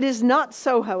 It is not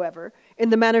so, however, in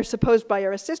the manner supposed by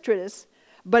Erasistratus,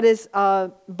 but as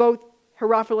both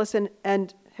Raphals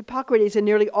and Hippocrates and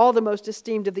nearly all the most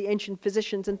esteemed of the ancient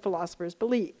physicians and philosophers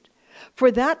believed.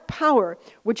 For that power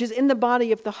which is in the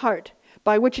body of the heart,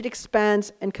 by which it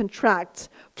expands and contracts,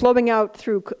 flowing out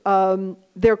through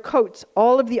their coats,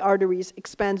 all of the arteries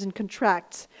expands and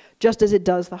contracts, just as it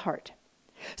does the heart.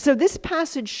 So this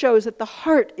passage shows that the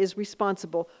heart is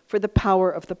responsible for the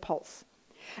power of the pulse.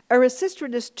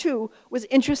 Erasistratus, too, was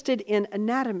interested in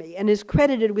anatomy and is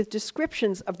credited with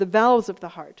descriptions of the valves of the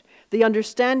heart, the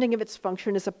understanding of its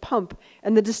function as a pump,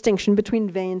 and the distinction between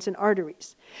veins and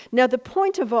arteries. Now, the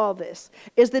point of all this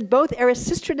is that both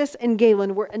Erasistratus and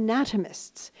Galen were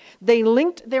anatomists. They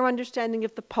linked their understanding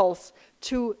of the pulse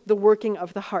to the working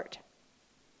of the heart.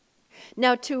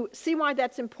 Now, to see why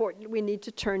that's important, we need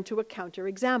to turn to a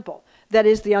counterexample, that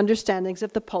is, the understandings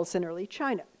of the pulse in early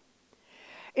China.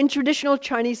 In traditional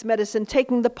Chinese medicine,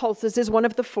 taking the pulses is one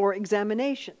of the 4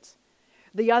 examinations,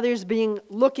 the others being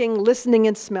looking, listening,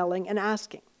 and smelling, and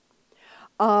asking.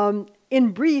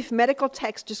 In brief, medical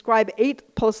texts describe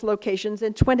 8 pulse locations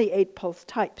and 28 pulse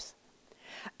types.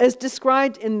 As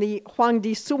described in the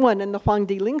Huangdi Suan and the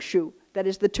Huangdi Lingshu, that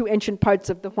is the 2 ancient parts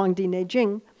of the Huangdi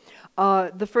Neijing,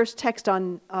 the first text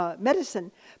on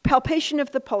medicine, palpation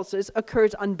of the pulses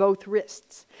occurs on both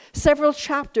wrists. Several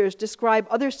chapters describe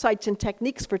other sites and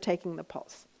techniques for taking the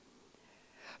pulse.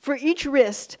 For each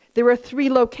wrist, there are 3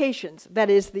 locations, that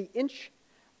is the inch,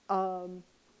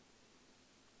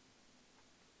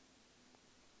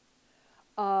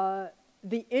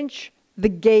 the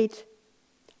gate,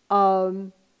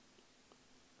 and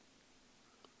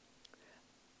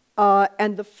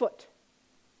the foot.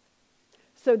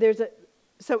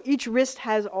 So each wrist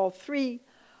has all 3,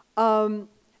 and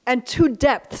 2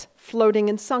 depths, floating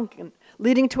and sunken,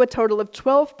 leading to a total of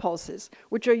 12 pulses,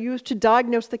 which are used to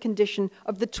diagnose the condition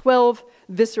of the 12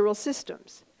 visceral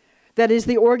systems. That is,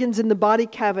 the organs in the body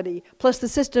cavity, plus the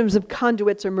systems of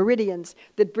conduits or meridians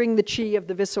that bring the chi of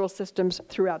the visceral systems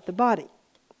throughout the body.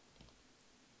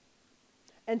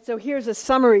 And so here's a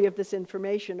summary of this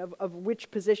information of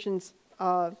which positions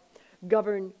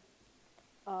govern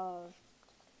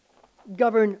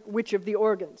which of the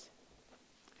organs.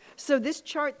 So this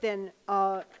chart then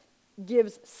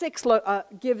gives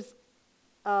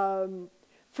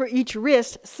for each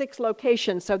wrist 6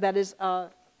 locations, so that is a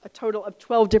total of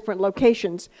 12 different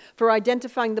locations for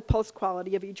identifying the pulse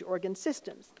quality of each organ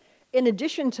systems. In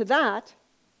addition to that,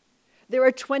 there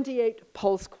are 28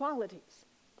 pulse qualities.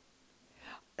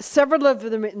 Several of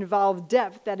them involve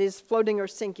depth, that is floating or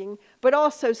sinking, but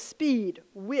also speed,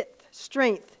 width,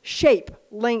 strength, shape,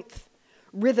 length,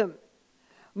 rhythm,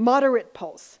 moderate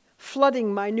pulse,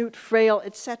 flooding, minute, frail,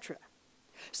 etc.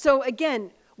 So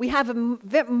again, we have a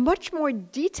much more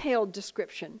detailed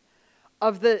description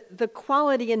of the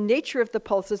quality and nature of the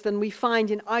pulses than we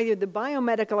find in either the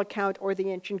biomedical account or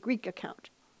the ancient Greek account.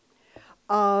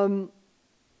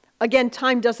 Again,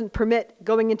 time doesn't permit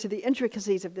going into the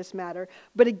intricacies of this matter,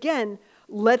 but again,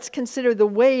 let's consider the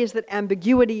ways that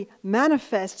ambiguity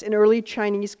manifests in early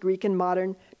Chinese, Greek, and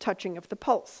modern touching of the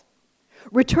pulse.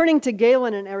 Returning to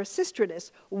Galen and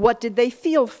Erasistratus, what did they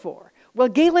feel for? Well,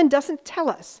 Galen doesn't tell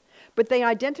us, but they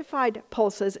identified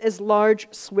pulses as large,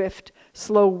 swift,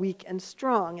 slow, weak, and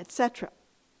strong, etc.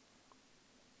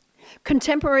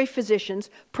 Contemporary physicians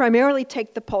primarily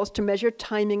take the pulse to measure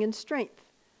timing and strength.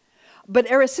 But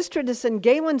Erasistratus and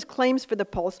Galen's claims for the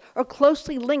pulse are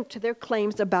closely linked to their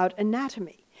claims about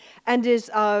anatomy. And as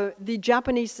the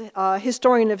Japanese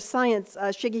historian of science,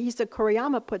 Shigehisa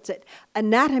Koriyama, puts it,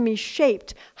 anatomy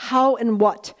shaped how and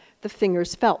what the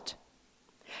fingers felt.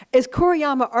 As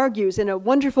Koriyama argues in a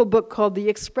wonderful book called The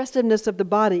Expressiveness of the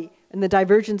Body and the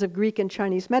Divergence of Greek and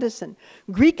Chinese Medicine,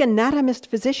 Greek anatomist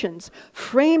physicians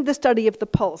framed the study of the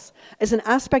pulse as an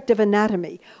aspect of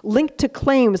anatomy linked to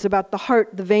claims about the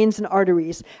heart, the veins and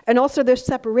arteries, and also their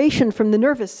separation from the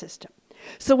nervous system.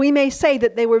 So we may say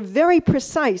that they were very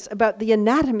precise about the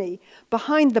anatomy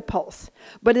behind the pulse,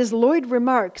 but as Lloyd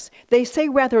remarks, they say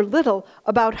rather little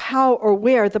about how or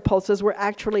where the pulses were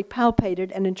actually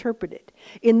palpated and interpreted.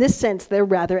 In this sense, they're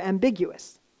rather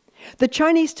ambiguous. The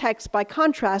Chinese texts, by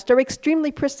contrast, are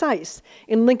extremely precise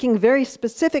in linking very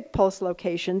specific pulse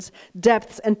locations,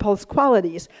 depths, and pulse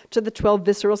qualities to the 12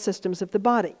 visceral systems of the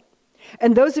body.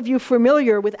 And those of you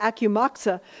familiar with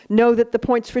acumoxa know that the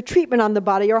points for treatment on the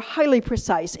body are highly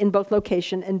precise in both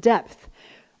location and depth.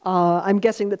 I'm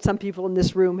guessing that some people in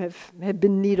this room have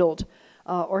been needled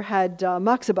or had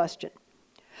moxibustion.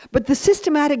 But the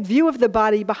systematic view of the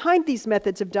body behind these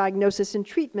methods of diagnosis and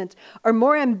treatment are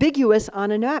more ambiguous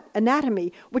on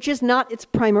anatomy, which is not its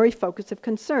primary focus of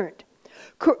concern.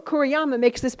 Kuriyama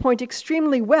makes this point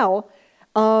extremely well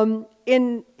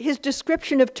in his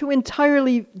description of two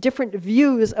entirely different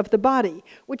views of the body,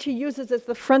 which he uses as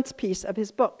the frontispiece of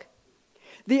his book.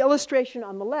 The illustration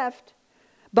on the left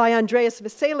by Andreas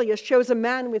Vesalius shows a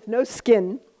man with no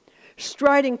skin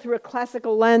striding through a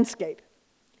classical landscape.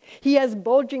 He has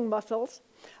bulging muscles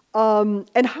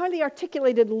and highly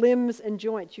articulated limbs and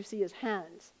joints. You see his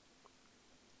hands.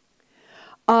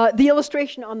 The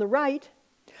illustration on the right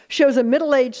shows a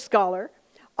middle-aged scholar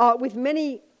with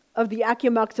many of the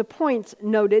acupuncture points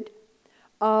noted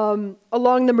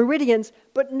along the meridians,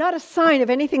 but not a sign of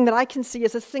anything that I can see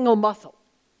as a single muscle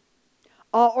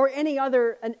or any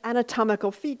other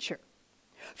anatomical feature.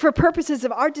 For purposes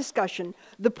of our discussion,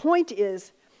 the point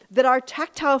is that our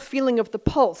tactile feeling of the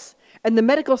pulse and the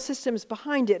medical systems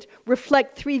behind it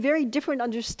reflect three very different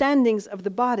understandings of the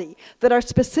body that are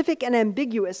specific and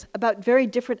ambiguous about very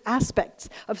different aspects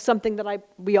of something that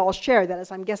we all share, that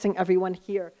is, I'm guessing everyone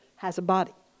here has a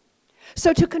body.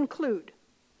 So to conclude,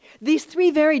 these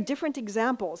three very different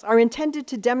examples are intended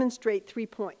to demonstrate 3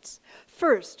 points.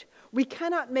 First, we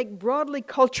cannot make broadly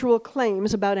cultural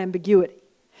claims about ambiguity.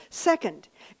 Second,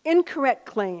 incorrect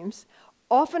claims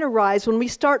often arise when we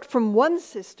start from one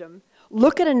system,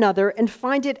 look at another, and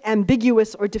find it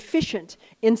ambiguous or deficient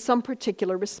in some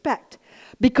particular respect,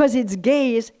 because its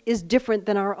gaze is different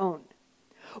than our own.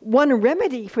 One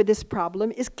remedy for this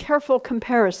problem is careful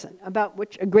comparison, about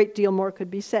which a great deal more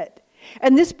could be said.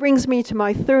 And this brings me to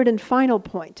my third and final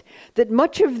point, that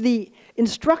much of the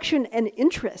instruction and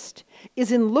interest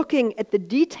is in looking at the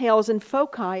details and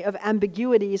foci of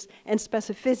ambiguities and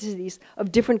specificities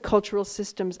of different cultural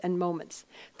systems and moments.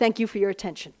 Thank you for your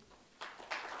attention.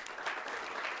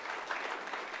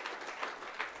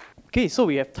 Okay, so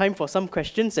we have time for some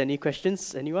questions. Any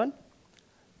questions, anyone?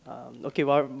 Okay,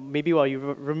 well, maybe while you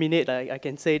ruminate, I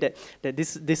can say that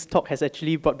this talk has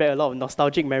actually brought back a lot of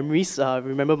nostalgic memories.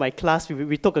 Remember my class,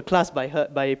 we took a class by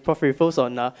Prof. Raphals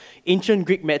on ancient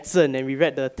Greek medicine, and we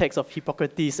read the text of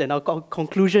Hippocrates, and our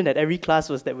conclusion at every class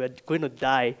was that we're going to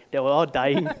die, that we're all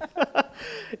dying.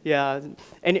 Yeah,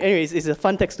 anyways, it's a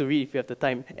fun text to read if you have the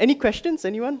time. Any questions,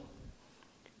 anyone?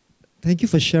 Thank you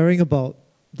for sharing about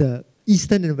the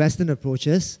Eastern and Western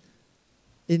approaches.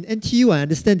 In NTU, I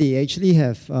understand they actually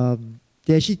have,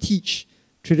 they actually teach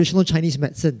traditional Chinese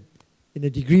medicine in a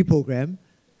degree program.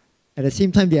 At the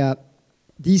same time,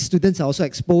 these students are also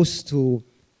exposed to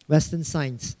Western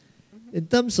science. In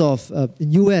terms of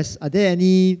in US, are there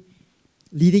any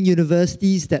leading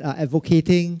universities that are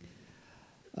advocating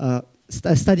a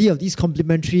study of these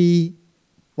complementary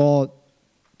or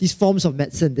these forms of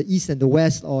medicine, the East and the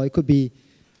West, or it could be,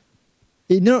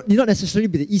 it need not necessarily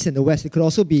be the East and the West, it could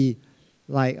also be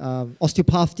like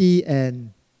osteopathy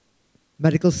and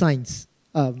medical science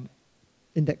in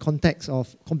that context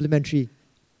of complementary?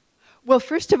 Well,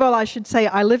 first of all, I should say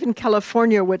I live in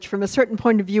California, which from a certain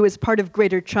point of view is part of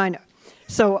Greater China.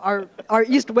 So our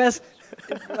East-West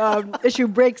issue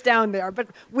breaks down there. But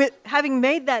having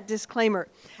made that disclaimer,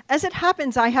 as it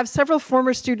happens, I have several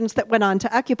former students that went on to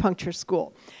acupuncture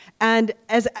school. And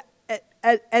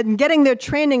getting their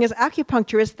training as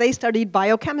acupuncturists, they studied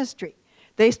biochemistry.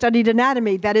 They studied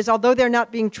anatomy. That is, although they're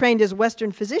not being trained as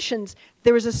Western physicians,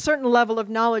 there is a certain level of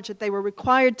knowledge that they were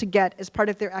required to get as part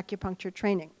of their acupuncture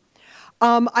training.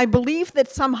 I believe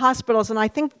that some hospitals, and I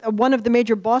think one of the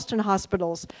major Boston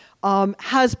hospitals,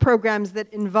 has programs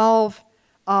that involve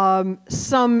not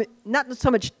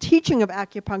so much teaching of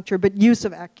acupuncture, but use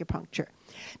of acupuncture.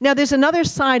 Now, there's another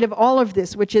side of all of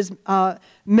this, which is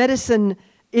medicine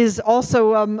is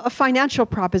also a financial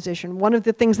proposition. One of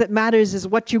the things that matters is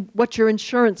what your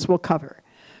insurance will cover,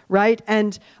 right?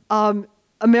 And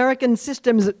American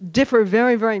systems differ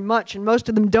very, very much, and most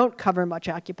of them don't cover much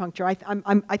acupuncture.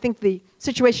 I think the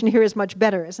situation here is much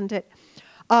better, isn't it?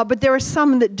 But there are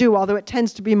some that do, although it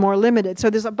tends to be more limited. So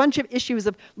there's a bunch of issues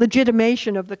of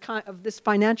legitimation of this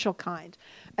financial kind.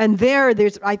 And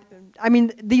I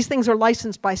mean, these things are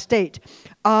licensed by state.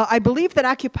 I believe that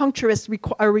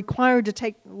acupuncturists are required to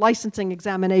take licensing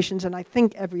examinations in, I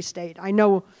think, every state. I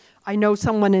know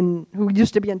someone who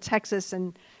used to be in Texas,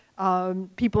 and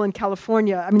people in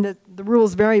California. I mean, the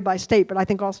rules vary by state, but I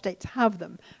think all states have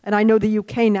them. And I know the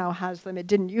UK now has them. It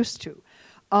didn't used to.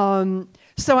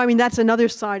 So, I mean, that's another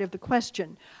side of the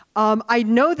question. I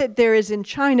know that there is in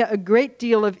China a great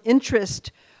deal of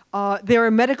interest. There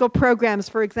are medical programs,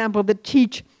 for example, that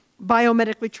teach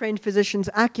biomedically trained physicians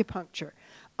acupuncture.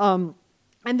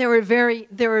 And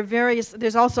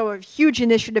there's also a huge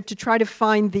initiative to try to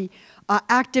find the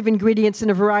active ingredients in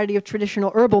a variety of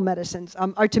traditional herbal medicines,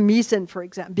 artemisinin, for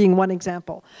example, being one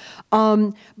example.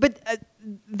 But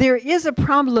there is a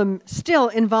problem still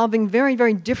involving very,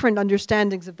 very different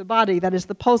understandings of the body. That is,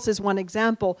 the pulse is one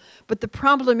example. But the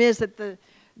problem is that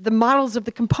the models of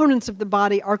the components of the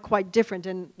body are quite different,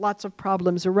 and lots of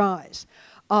problems arise.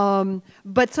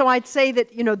 But so I'd say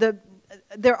that, you know,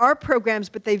 there are programs,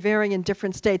 but they vary in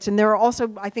different states. And there are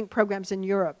also, I think, programs in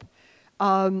Europe.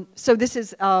 So this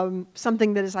is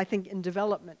something that is, I think, in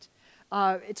development.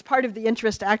 It's part of the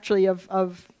interest, actually,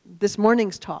 of this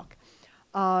morning's talk,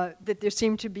 that there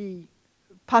seem to be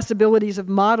possibilities of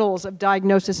models of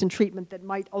diagnosis and treatment that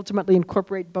might ultimately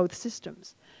incorporate both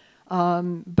systems.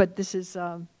 But this is,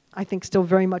 I think, still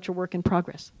very much a work in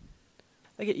progress.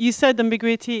 Okay, you said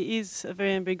ambiguity is a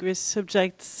very ambiguous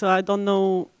subject, so I don't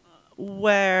know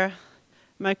where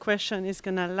my question is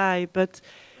going to lie, but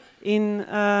in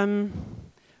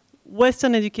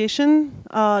Western education,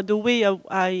 the way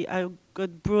I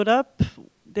got brought up,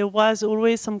 there was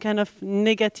always some kind of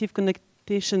negative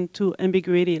connotation to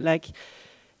ambiguity, like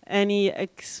any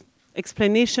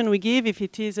explanation we give, if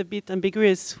it is a bit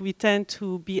ambiguous, we tend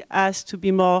to be asked to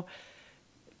be more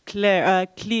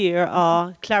clear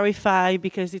or clarify,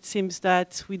 because it seems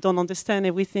that we don't understand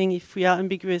everything if we are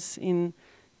ambiguous in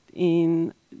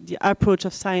the approach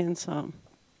of science or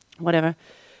whatever.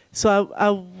 So I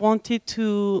wanted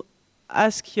to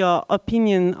ask your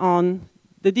opinion on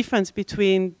the difference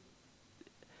between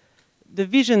the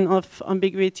vision of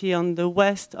ambiguity on the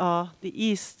West or the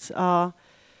East, or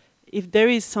if there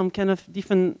is some kind of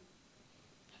different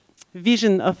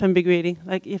vision of ambiguity.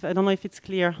 Like, if I don't know if it's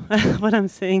clear what I'm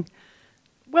saying.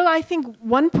 Well, I think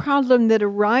one problem that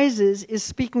arises is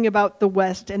speaking about the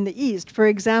West and the East. For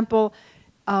example,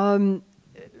 one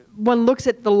looks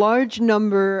at the large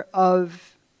number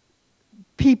of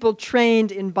people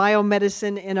trained in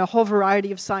biomedicine in a whole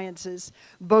variety of sciences,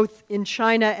 both in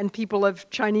China and people of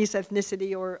Chinese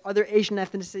ethnicity or other Asian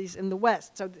ethnicities in the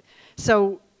West.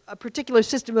 So a particular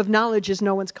system of knowledge is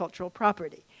no one's cultural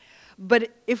property. But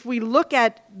if we look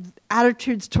at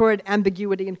attitudes toward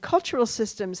ambiguity in cultural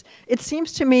systems, it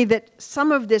seems to me that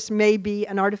some of this may be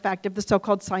an artifact of the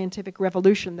so-called scientific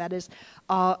revolution, that is,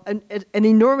 an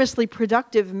enormously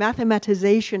productive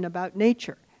mathematization about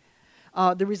nature,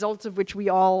 the results of which we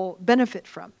all benefit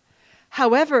from.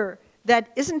 However, that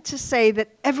isn't to say that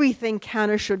everything can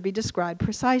or should be described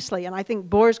precisely. And I think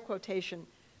Bohr's quotation,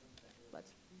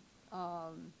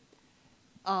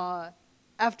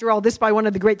 after all, this by one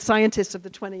of the great scientists of the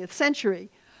 20th century,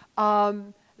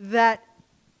 that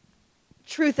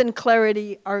truth and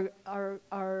clarity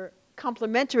are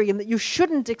complementary, and that you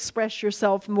shouldn't express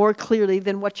yourself more clearly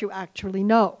than what you actually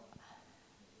know.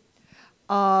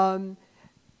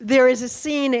 There is a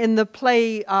scene in the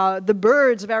play The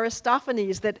Birds of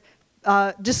Aristophanes that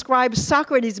describes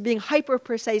Socrates being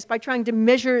hyper-precise by trying to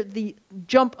measure the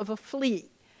jump of a flea.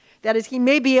 That is, he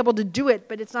may be able to do it,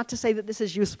 but it's not to say that this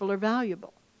is useful or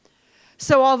valuable.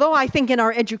 So although I think in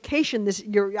our education,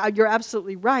 you're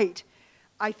absolutely right,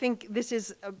 I think this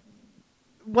is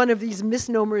one of these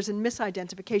misnomers and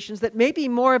misidentifications that may be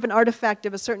more of an artifact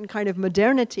of a certain kind of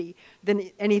modernity than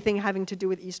anything having to do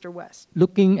with East or West.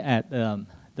 Looking at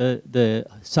the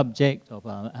subject of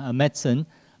medicine,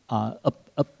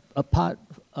 apart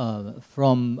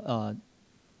from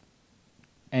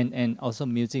and also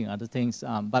music and other things,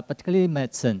 but particularly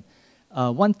medicine.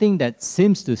 One thing that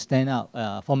seems to stand out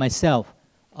for myself,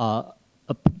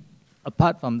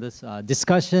 apart from this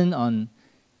discussion on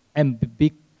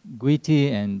ambiguity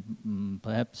and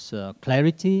perhaps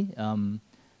clarity,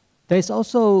 there's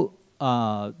also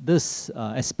this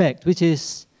aspect, which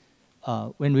is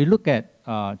when we look at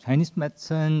Chinese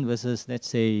medicine versus, let's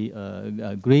say,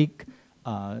 Greek.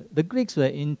 The Greeks were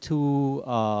into,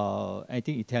 I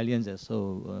think Italians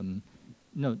also,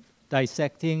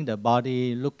 dissecting the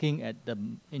body, looking at the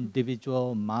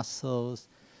individual muscles,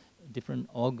 different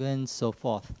organs, so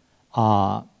forth.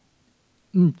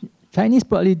 Chinese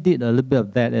probably did a little bit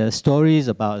of that. Stories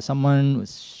about someone who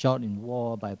was shot in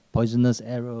war by a poisonous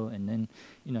arrow and then,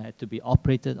 had to be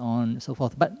operated on, so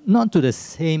forth. But not to the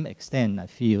same extent, I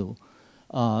feel.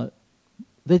 The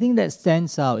thing that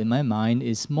stands out in my mind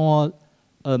is more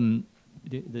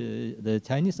the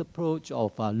Chinese approach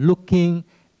of looking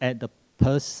at the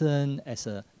person as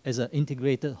an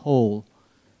integrated whole,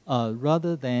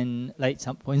 rather than, like,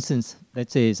 for instance,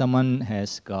 let's say someone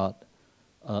has got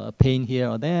a pain here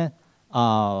or there.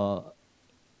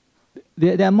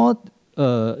 They are more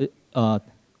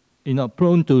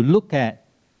prone to look at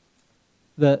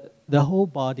the whole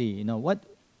body.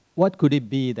 what could it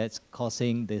be that's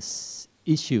causing this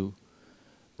issue?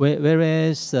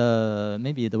 Whereas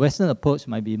maybe the Western approach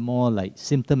might be more like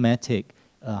symptomatic.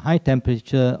 High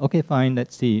temperature, okay, fine,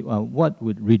 let's see what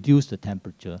would reduce the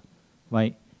temperature,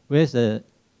 right? Whereas the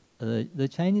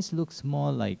Chinese looks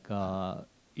more like,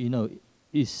 you know,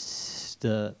 is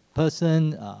the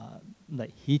person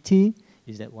like heaty?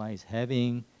 Is that why he's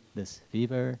having this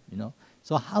fever, you know?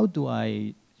 So how do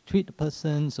I treat the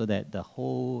person so that the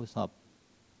whole sort of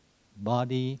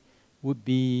body would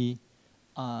be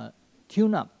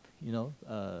tuned up, you know,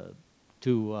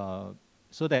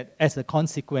 so that as a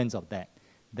consequence of that,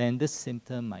 then this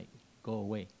symptom might go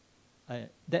away. I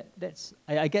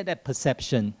get that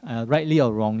perception, rightly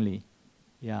or wrongly,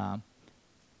 yeah.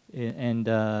 And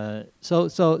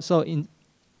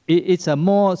it's a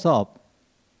more sort of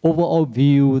overall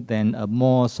view than a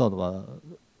more sort of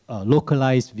a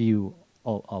localized view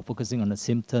of focusing on the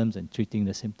symptoms and treating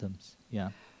the symptoms. Yeah,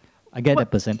 I get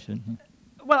that perception.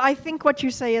 Well, I think what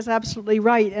you say is absolutely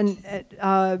right,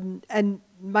 and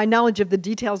my knowledge of the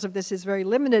details of this is very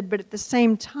limited. But at the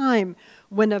same time,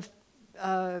 when a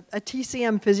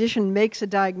TCM physician makes a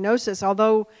diagnosis,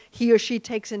 although he or she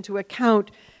takes into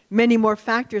account many more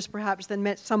factors perhaps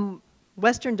than some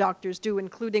Western doctors do,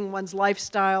 including one's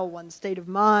lifestyle, one's state of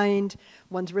mind,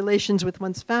 one's relations with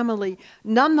one's family,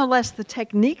 nonetheless, the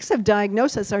techniques of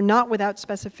diagnosis are not without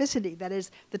specificity. That is,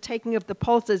 the taking of the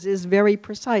pulses is very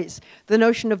precise. The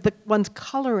notion of one's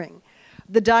coloring,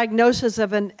 the diagnosis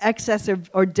of an excess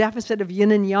or deficit of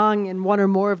yin and yang in one or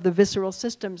more of the visceral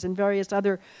systems, and various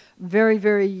other very,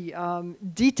 very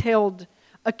detailed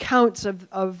accounts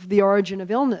of the origin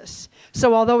of illness.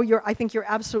 So although I think you're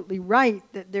absolutely right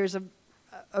that there's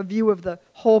a view of the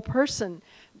whole person,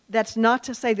 that's not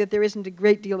to say that there isn't a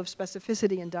great deal of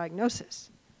specificity in diagnosis.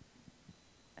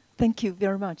 Thank you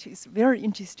very much. It's a very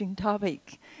interesting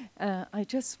topic. I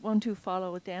just want to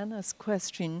follow Diana's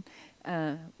question,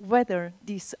 whether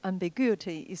this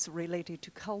ambiguity is related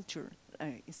to culture.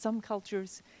 Some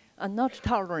cultures are not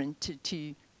tolerant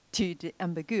to the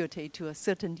ambiguity to a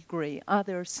certain degree.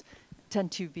 Others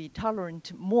tend to be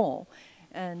tolerant more.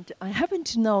 And I happen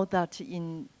to know that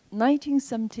in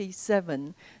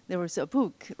 1977, there was a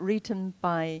book written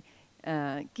by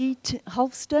Geert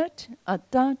Hofstede, a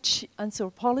Dutch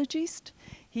anthropologist.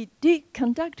 He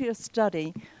conducted a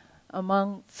study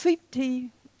among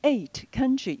 58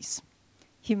 countries.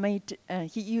 He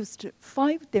used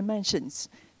 5 dimensions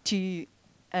to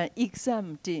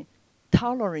examine the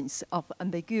tolerance of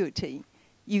ambiguity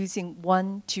using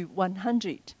 1 to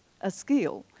 100, a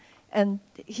scale. And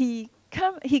he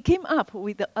came up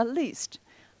with a list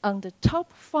on the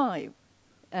top 5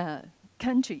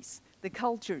 countries, the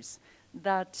cultures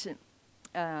that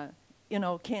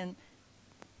can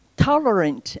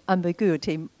tolerate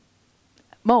ambiguity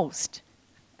most.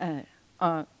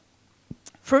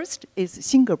 First is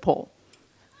Singapore.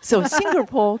 So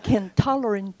Singapore can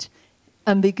tolerate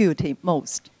ambiguity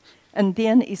most. And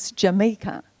then is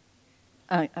Jamaica,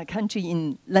 a country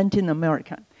in Latin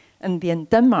America. And then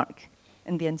Denmark,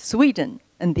 and then Sweden,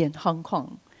 and then Hong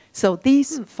Kong. So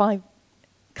these 5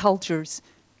 cultures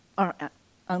are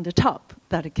on the top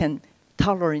that can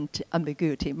tolerate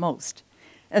ambiguity most.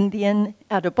 And then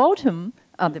at the bottom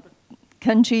are the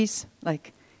countries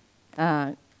like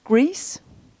Greece,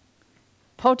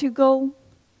 Portugal,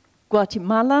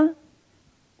 Guatemala,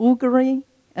 Hungary,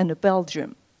 and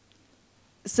Belgium.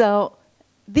 So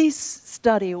this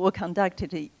study was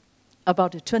conducted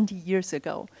about 20 years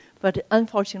ago, but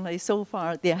unfortunately, so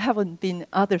far, there haven't been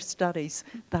other studies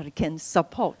that can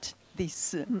support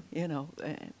this,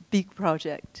 big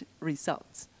project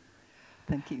results.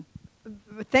 Thank you.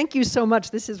 Thank you so much.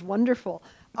 This is wonderful.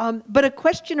 But a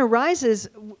question arises,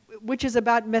 which is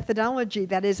about methodology.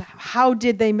 That is, how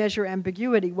did they measure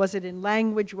ambiguity? Was it in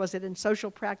language? Was it in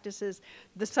social practices?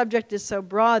 The subject is so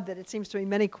broad that it seems to me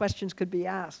many questions could be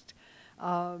asked.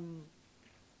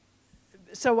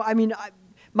 So, I mean,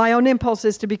 my own impulse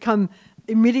is to become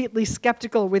immediately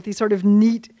skeptical with these sort of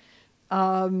neat,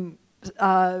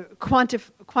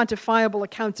 quantifiable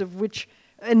accounts of which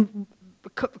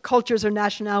cultures or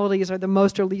nationalities are the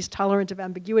most or least tolerant of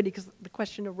ambiguity, because the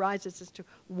question arises as to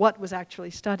what was actually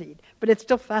studied. But it's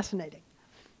still fascinating.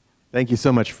 Thank you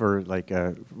so much for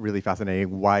a really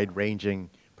fascinating, wide-ranging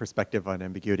perspective on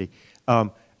ambiguity.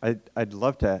 I'd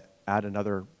love to add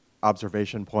another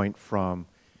observation point from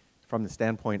the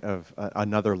standpoint of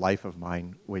another life of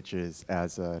mine, which is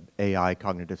as an AI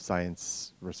cognitive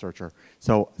science researcher.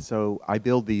 So I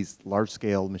build these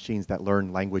large-scale machines that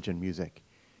learn language and music.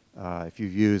 If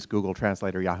you've used Google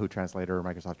Translate or Yahoo Translator or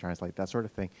Microsoft Translate, that sort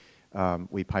of thing,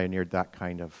 we pioneered that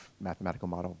kind of mathematical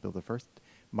model, build it first.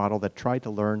 model that tried to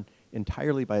learn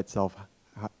entirely by itself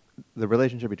the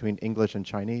relationship between English and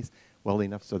Chinese well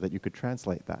enough so that you could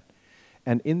translate that.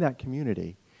 And in that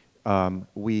community,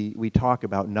 we talk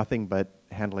about nothing but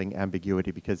handling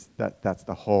ambiguity because that's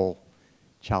the whole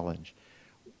challenge.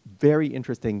 Very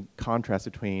interesting contrast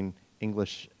between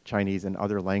English, Chinese, and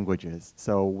other languages.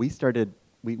 So we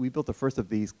built the first of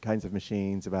these kinds of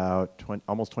machines about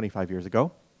almost 25 years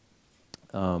ago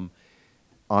on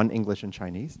English and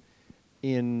Chinese.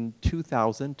 In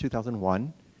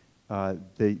 2001,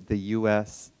 the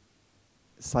US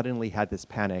suddenly had this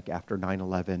panic after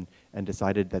 9/11 and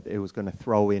decided that it was going to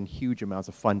throw in huge amounts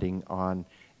of funding on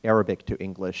Arabic to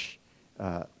English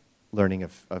learning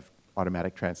of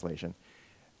automatic translation.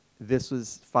 This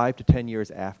was 5 to 10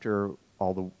 years after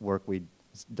all the work we'd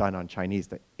done on Chinese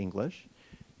to English.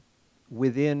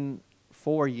 Within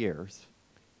 4 years,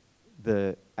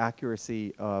 the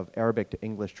accuracy of Arabic to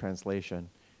English translation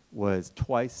was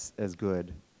twice as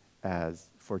good as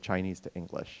for Chinese to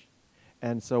English.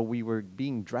 And so we were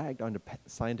being dragged onto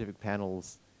scientific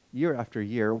panels year after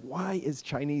year. Why is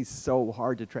Chinese so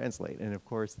hard to translate? And of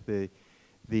course, the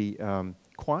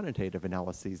quantitative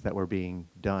analyses that were being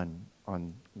done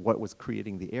on what was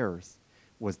creating the errors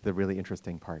was the really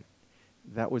interesting part.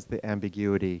 That was the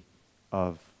ambiguity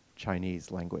of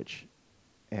Chinese language.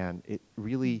 And it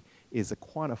really is a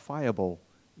quantifiable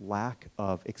lack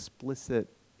of explicit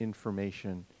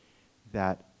information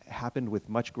that happened with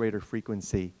much greater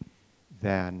frequency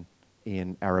than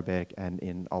in Arabic and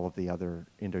in all of the other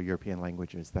Indo-European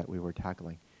languages that we were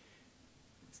tackling.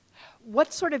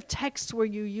 What sort of texts were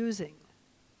you using?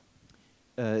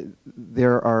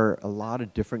 There are a lot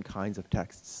of different kinds of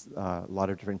texts, a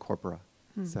lot of different corpora.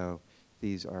 So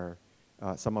these are,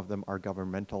 some of them are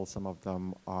governmental, some of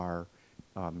them are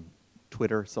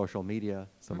Twitter, social media,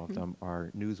 some of them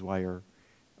are newswire.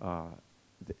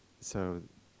 So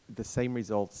the same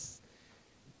results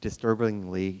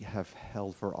disturbingly have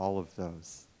held for all of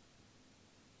those.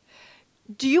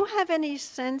 Do you have any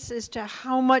sense as to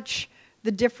how much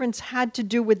the difference had to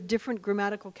do with different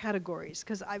grammatical categories?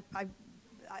 Because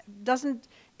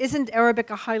isn't Arabic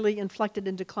a highly inflected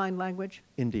and declined language?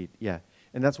 Indeed, yeah.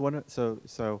 And that's one,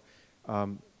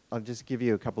 I'll just give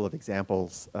you a couple of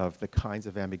examples of the kinds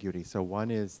of ambiguity. So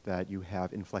one is that you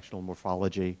have inflectional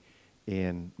morphology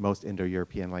in most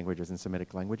Indo-European languages and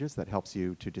Semitic languages that helps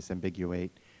you to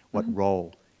disambiguate what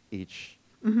role each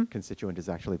constituent is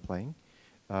actually playing.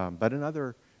 But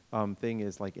another thing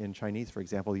is, like in Chinese, for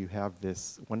example, you have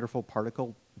this wonderful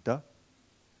particle, de,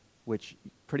 which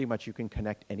pretty much you can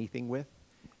connect anything with.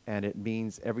 And it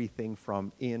means everything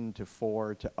from in to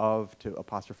for to of to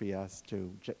apostrophe s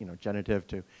to genitive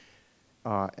to,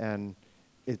 and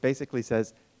it basically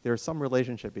says there's some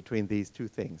relationship between these two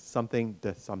things, something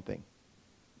to something.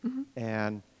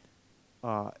 And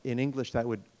in English, that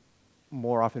would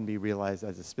more often be realized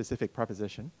as a specific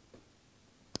preposition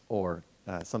or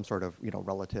some sort of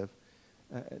relative.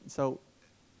 So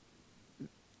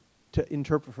to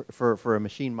interpret for a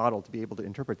machine model to be able to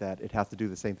interpret that, it has to do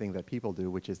the same thing that people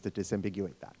do, which is to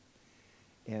disambiguate that.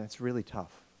 And it's really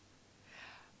tough.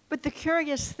 But the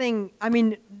curious thing, I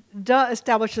mean, de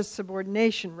establishes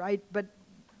subordination, right? But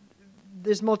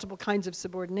there's multiple kinds of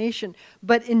subordination.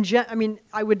 But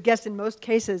I would guess in most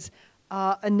cases,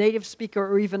 a native speaker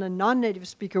or even a non-native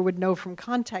speaker would know from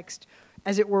context,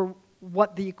 as it were,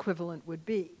 what the equivalent would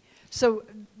be. So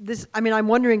this, I'm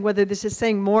wondering whether this is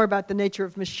saying more about the nature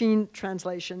of machine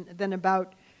translation than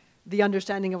about the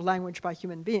understanding of language by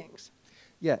human beings.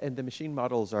 Yeah, and the machine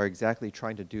models are exactly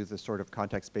trying to do the sort of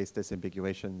context-based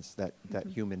disambiguations that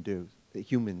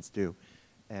humans do.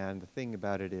 And the thing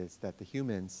about it is that the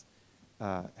humans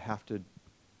have to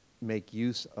make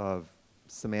use of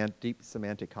deep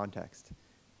semantic context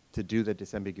to do the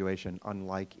disambiguation,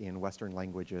 unlike in Western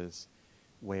languages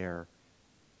where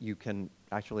you can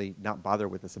actually not bother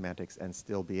with the semantics and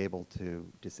still be able to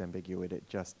disambiguate it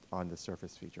just on the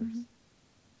surface features.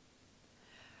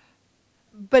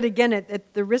 But again,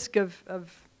 at the risk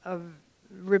of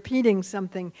repeating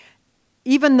something,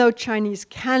 even though Chinese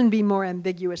can be more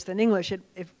ambiguous than English,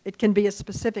 it can be as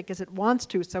specific as it wants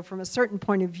to. So from a certain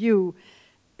point of view,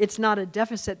 it's not a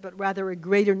deficit, but rather a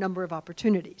greater number of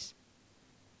opportunities.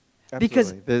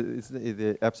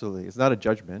 Absolutely. Absolutely. It's not a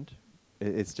judgment.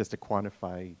 It's just a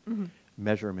quantified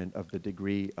measurement of the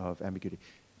degree of ambiguity.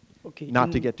 Okay,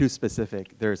 not to get too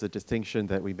specific, there's a distinction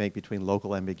that we make between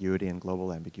local ambiguity and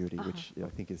global ambiguity, which I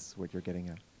think is what you're getting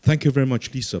at. Thank you very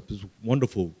much, Lisa. It was a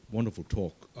wonderful, wonderful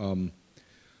talk.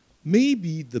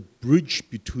 Maybe the bridge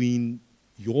between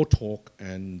your talk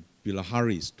and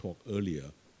Bilahari's talk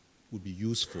earlier would be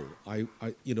useful.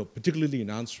 Particularly in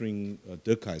answering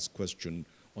Dirkai's question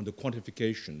on the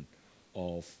quantification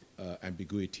of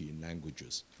ambiguity in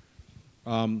languages.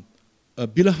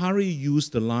 Bilahari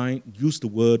used the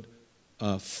word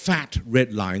fat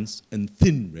red lines and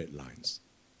thin red lines.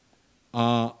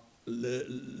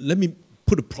 Let me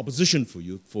put a proposition for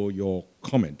you for your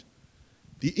comment.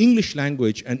 The English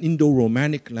language and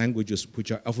Indo-Romanic languages,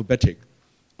 which are alphabetic,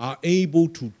 are able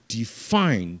to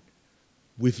define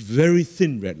with very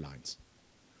thin red lines,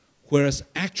 whereas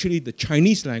actually the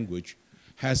Chinese language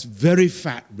has very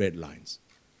fat red lines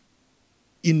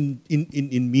in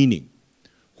meaning,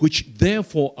 which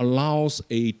therefore allows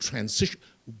a transition,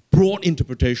 broad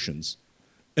interpretations,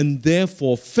 and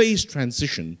therefore phase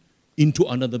transition into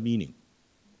another meaning.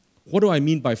 What do I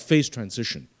mean by phase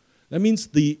transition? That means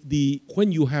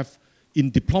when you have, in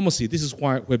diplomacy, this is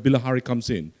where Bilahari comes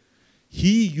in,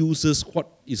 he uses what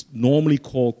is normally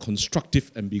called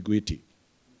constructive ambiguity.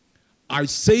 I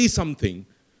say something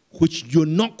which you're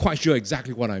not quite sure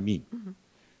exactly what I mean. Mm-hmm.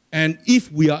 And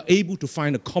if we are able to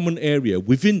find a common area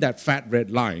within that fat red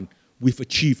line, we've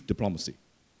achieved diplomacy.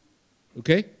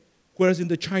 Okay? Whereas in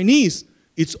the Chinese,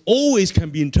 it's always can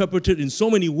be interpreted in so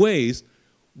many ways,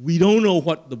 we don't know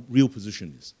what the real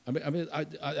position is.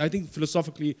 I think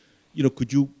philosophically,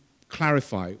 could you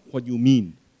clarify what you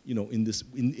mean,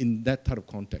 in that type of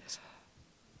context?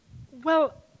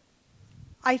 Well,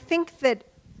 I think that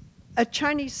a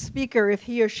Chinese speaker, if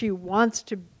he or she wants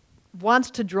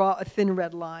to draw a thin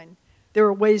red line, there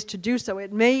are ways to do so.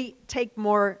 It may take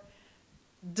more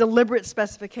deliberate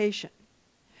specification.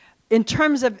 In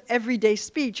terms of everyday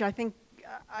speech, I think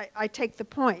I take the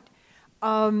point.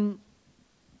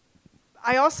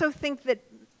 I also think that,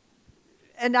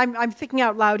 and I'm thinking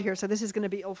out loud here, so this is going to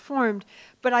be ill-formed,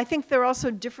 but I think there are also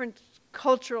different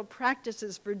cultural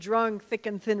practices for drawing thick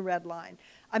and thin red line.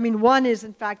 I mean, one is,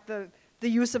 in fact, the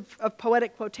use of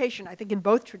poetic quotation, I think in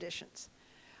both traditions,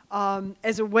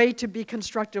 as a way to be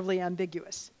constructively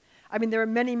ambiguous. I mean, there are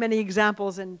many, many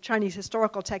examples in Chinese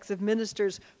historical texts of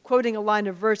ministers quoting a line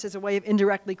of verse as a way of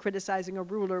indirectly criticizing a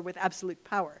ruler with absolute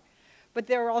power. But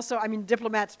there are also, I mean,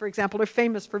 diplomats, for example, are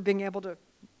famous for being able to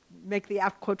make the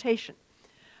apt quotation.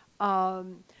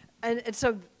 And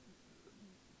so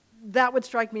that would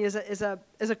strike me as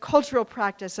a cultural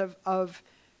practice of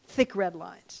thick red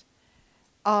lines.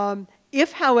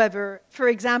 If, however, for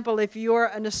example, if you're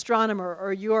an astronomer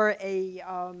or you're a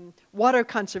water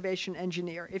conservation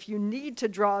engineer, if you need to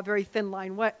draw a very thin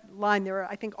line, there are,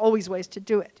 I think, always ways to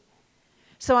do it.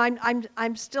 So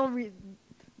I'm still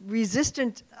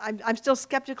resistant, I'm still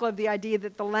skeptical of the idea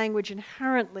that the language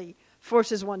inherently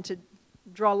forces one to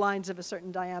draw lines of a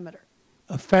certain diameter.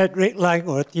 A fat red line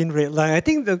or a thin red line. I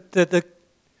think the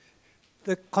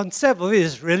concept of it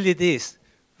is really this,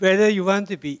 whether you want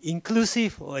to be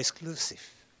inclusive or exclusive.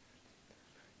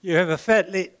 You have a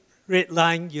fat red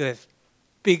line, you have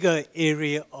bigger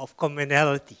area of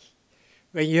commonality.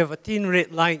 When you have a thin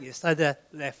red line, it's either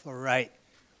left or right,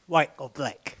 white or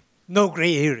black, no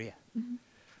gray area. Mm-hmm.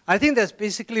 I think that's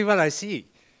basically what I see.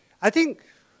 I think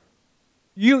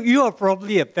you are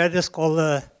probably a better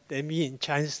scholar than me in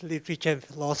Chinese literature and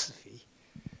philosophy.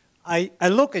 I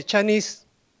look at Chinese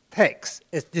texts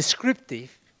as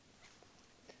descriptive.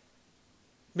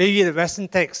 Maybe the Western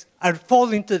texts, I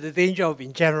fall into the danger of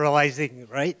being generalizing,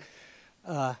 right?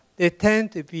 They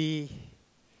tend to be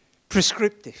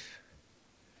prescriptive.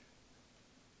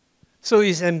 So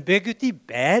is ambiguity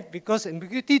bad? Because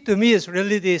ambiguity to me is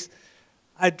really this.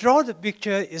 I draw the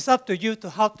picture, it's up to you to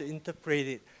how to interpret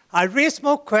it. I raise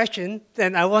more questions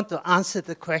than I want to answer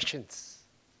the questions.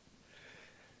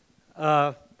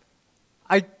 I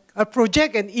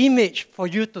project an image for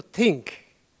you to think.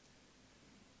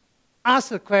 Ask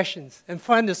the questions and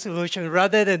find the solution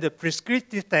rather than the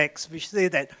prescriptive text which say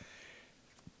that,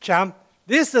 Cham,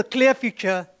 this is a clear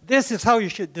picture, this is how you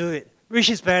should do it. Which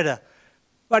is better?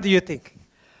 What do you think?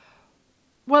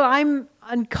 Well, I'm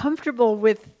uncomfortable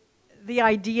with the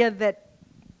idea that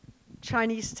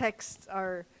Chinese texts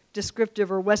are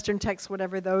descriptive or Western texts,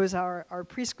 whatever those are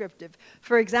prescriptive.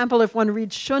 For example, if one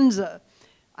reads Shunzi,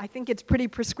 I think it's pretty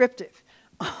prescriptive.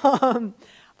 One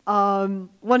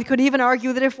could even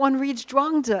argue that if one reads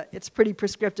Zhuangzi, it's pretty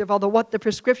prescriptive, although what the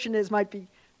prescription is might be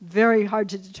very hard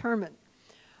to determine.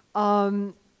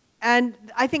 And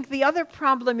I think the other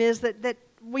problem is that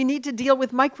we need to deal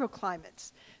with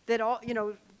microclimates, that all,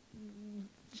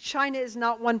 China is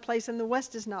not one place and the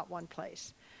West is not one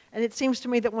place. And it seems to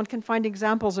me that one can find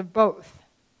examples of both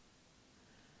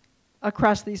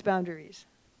across these boundaries.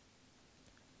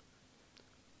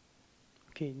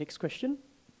 Okay, next question.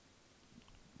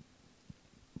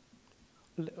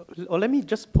 Or let me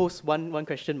just pose one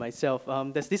question myself.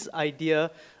 There's this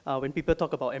idea when people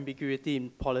talk about ambiguity in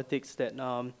politics that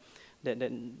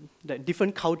that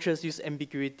different cultures use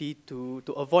ambiguity to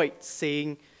avoid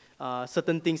saying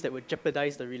certain things that would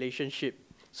jeopardize the relationship.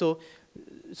 So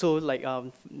like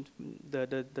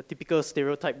the typical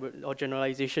stereotype or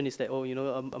generalization is that, oh, you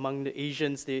know, among the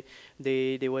Asians, they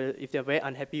will, if they're very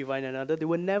unhappy with one another, they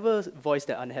will never voice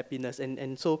their unhappiness,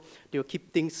 and so they will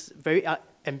keep things very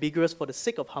ambiguous for the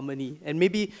sake of harmony. And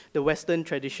maybe the Western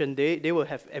tradition, they will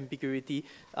have ambiguity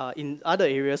in other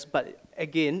areas, but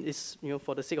again, it's, you know,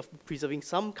 for the sake of preserving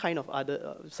some kind of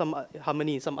other some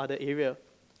harmony in some other area.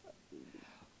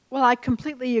 Well, I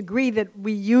completely agree that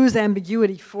we use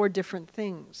ambiguity for different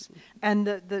things. And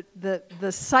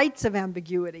the sites of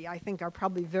ambiguity, I think, are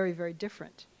probably very, very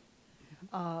different.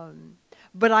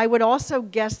 But I would also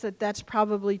guess that that's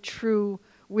probably true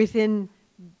within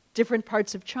different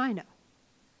parts of China,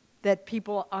 that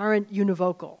people aren't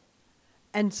univocal.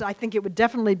 And so I think it would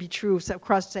definitely be true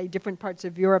across, say, different parts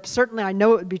of Europe. Certainly, I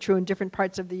know it would be true in different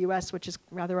parts of the US, which is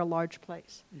rather a large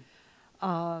place.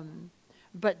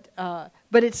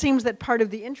 But it seems that part of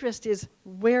the interest is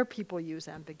where people use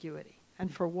ambiguity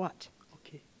and for what.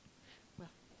 Okay. Well.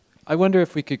 I wonder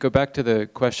if we could go back to the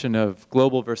question of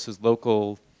global versus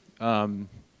local. I'm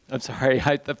sorry,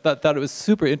 I thought it was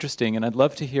super interesting, and I'd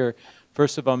love to hear,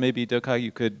 first of all, maybe Doka,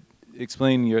 you could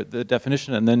explain the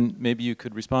definition, and then maybe you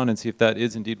could respond and see if that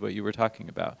is indeed what you were talking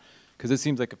about, because it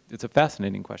seems like it's a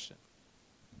fascinating question.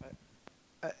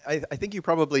 I think you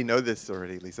probably know this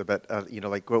already, Lisa, but you know,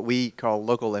 like what we call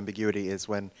local ambiguity is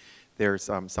when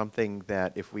there's something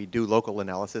that if we do local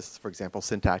analysis, for example,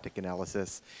 syntactic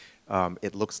analysis,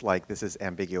 it looks like this is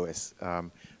ambiguous.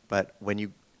 But when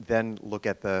you then look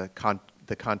at the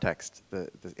context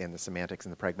and the semantics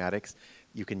and the pragmatics,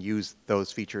 you can use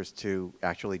those features to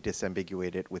actually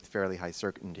disambiguate it with fairly high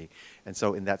certainty. And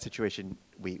so in that situation,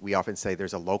 we often say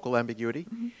there's a local ambiguity.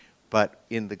 Mm-hmm. But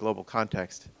in the global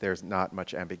context, there's not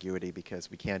much ambiguity because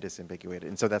we can disambiguate it.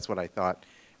 And so that's what I thought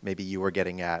maybe you were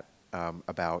getting at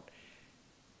about,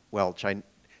 well,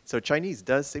 so Chinese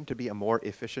does seem to be a more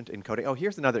efficient encoding. Oh,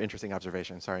 here's another interesting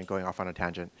observation. Sorry, I'm going off on a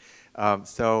tangent.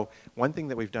 So one thing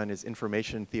that we've done is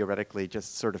information theoretically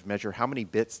just sort of measure how many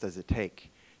bits does it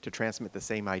take to transmit the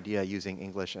same idea using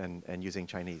English and using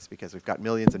Chinese, because we've got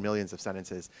millions and millions of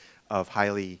sentences of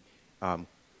highly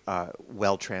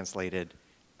well-translated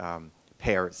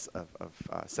pairs of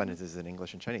sentences in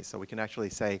English and Chinese. So we can actually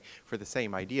say for the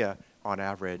same idea, on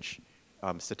average,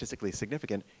 statistically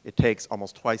significant, it takes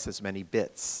almost twice as many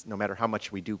bits, no matter how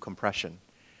much we do compression,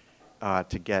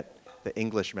 to get the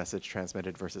English message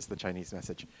transmitted versus the Chinese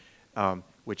message,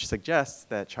 which suggests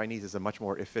that Chinese is a much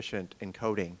more efficient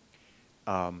encoding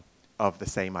of the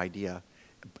same idea.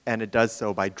 And it does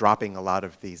so by dropping a lot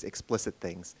of these explicit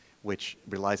things, which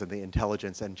relies on the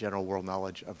intelligence and general world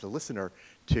knowledge of the listener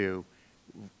to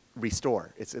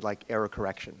restore. It's like error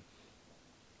correction.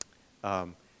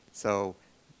 So,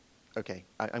 okay,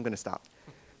 I'm going to stop.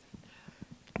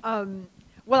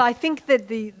 Well, I think that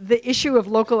the issue of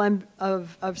local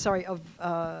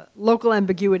local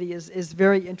ambiguity is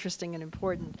very interesting and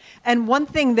important. And one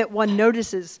thing that one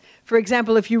notices, for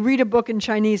example, if you read a book in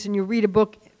Chinese and you read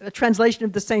a translation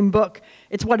of the same book,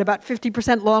 it's what, about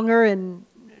 50% longer in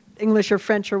English or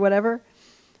French or whatever.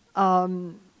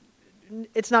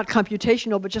 It's not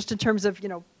computational, but just in terms of, you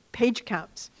know, page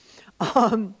counts.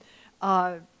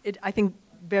 It, I think,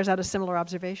 bears out a similar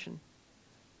observation.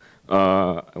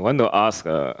 I want to ask,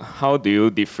 how do you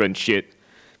differentiate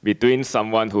between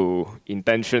someone who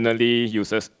intentionally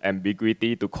uses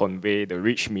ambiguity to convey the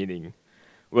rich meaning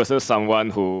versus someone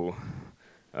who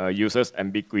uses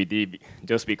ambiguity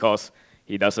just because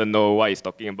he doesn't know what he's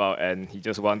talking about and he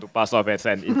just wants to pass off as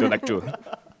an intellectual?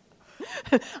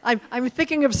 I'm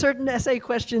thinking of certain essay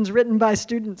questions written by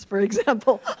students, for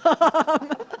example.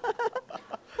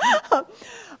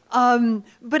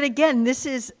 But again, this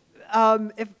is,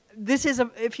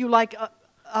 if you like,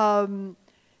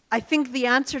 I think the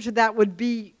answer to that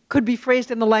could be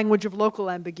phrased in the language of local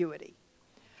ambiguity.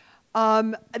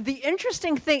 The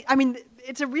interesting thing, I mean,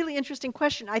 it's a really interesting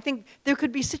question. I think there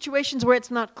could be situations where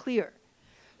it's not clear.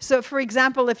 So, for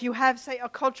example, if you have, say, a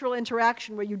cultural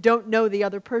interaction where you don't know the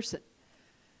other person,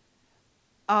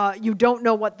 you don't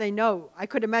know what they know. I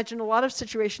could imagine a lot of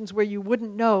situations where you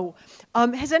wouldn't know.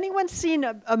 Has anyone seen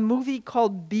a movie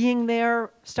called Being There,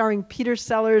 starring Peter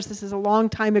Sellers? This is a long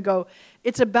time ago.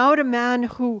 It's about a man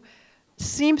who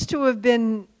seems to have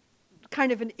been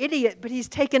kind of an idiot, but he's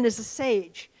taken as a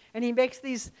sage. And he makes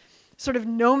these sort of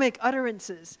gnomic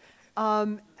utterances.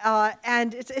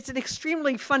 And it's an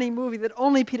extremely funny movie that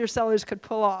only Peter Sellers could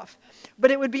pull off.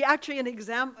 But it would be actually an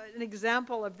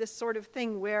example of this sort of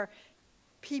thing where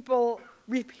people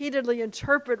repeatedly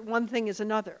interpret one thing as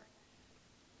another,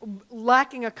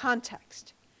 lacking a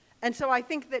context. And so I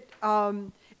think that,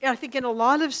 I think in a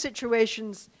lot of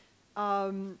situations,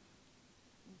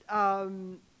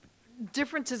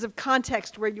 differences of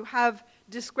context where you have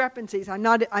discrepancies, and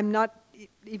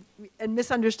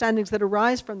misunderstandings that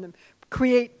arise from them,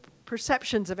 create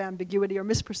perceptions of ambiguity or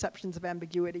misperceptions of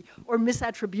ambiguity or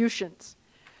misattributions.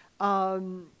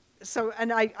 And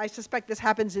I suspect this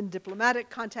happens in diplomatic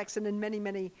contexts and in many,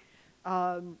 many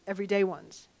everyday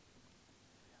ones.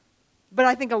 But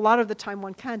I think a lot of the time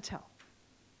one can tell.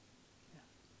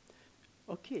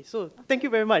 Okay, so thank you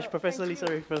very much, Professor Lisa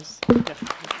Raphals.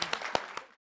 Yeah.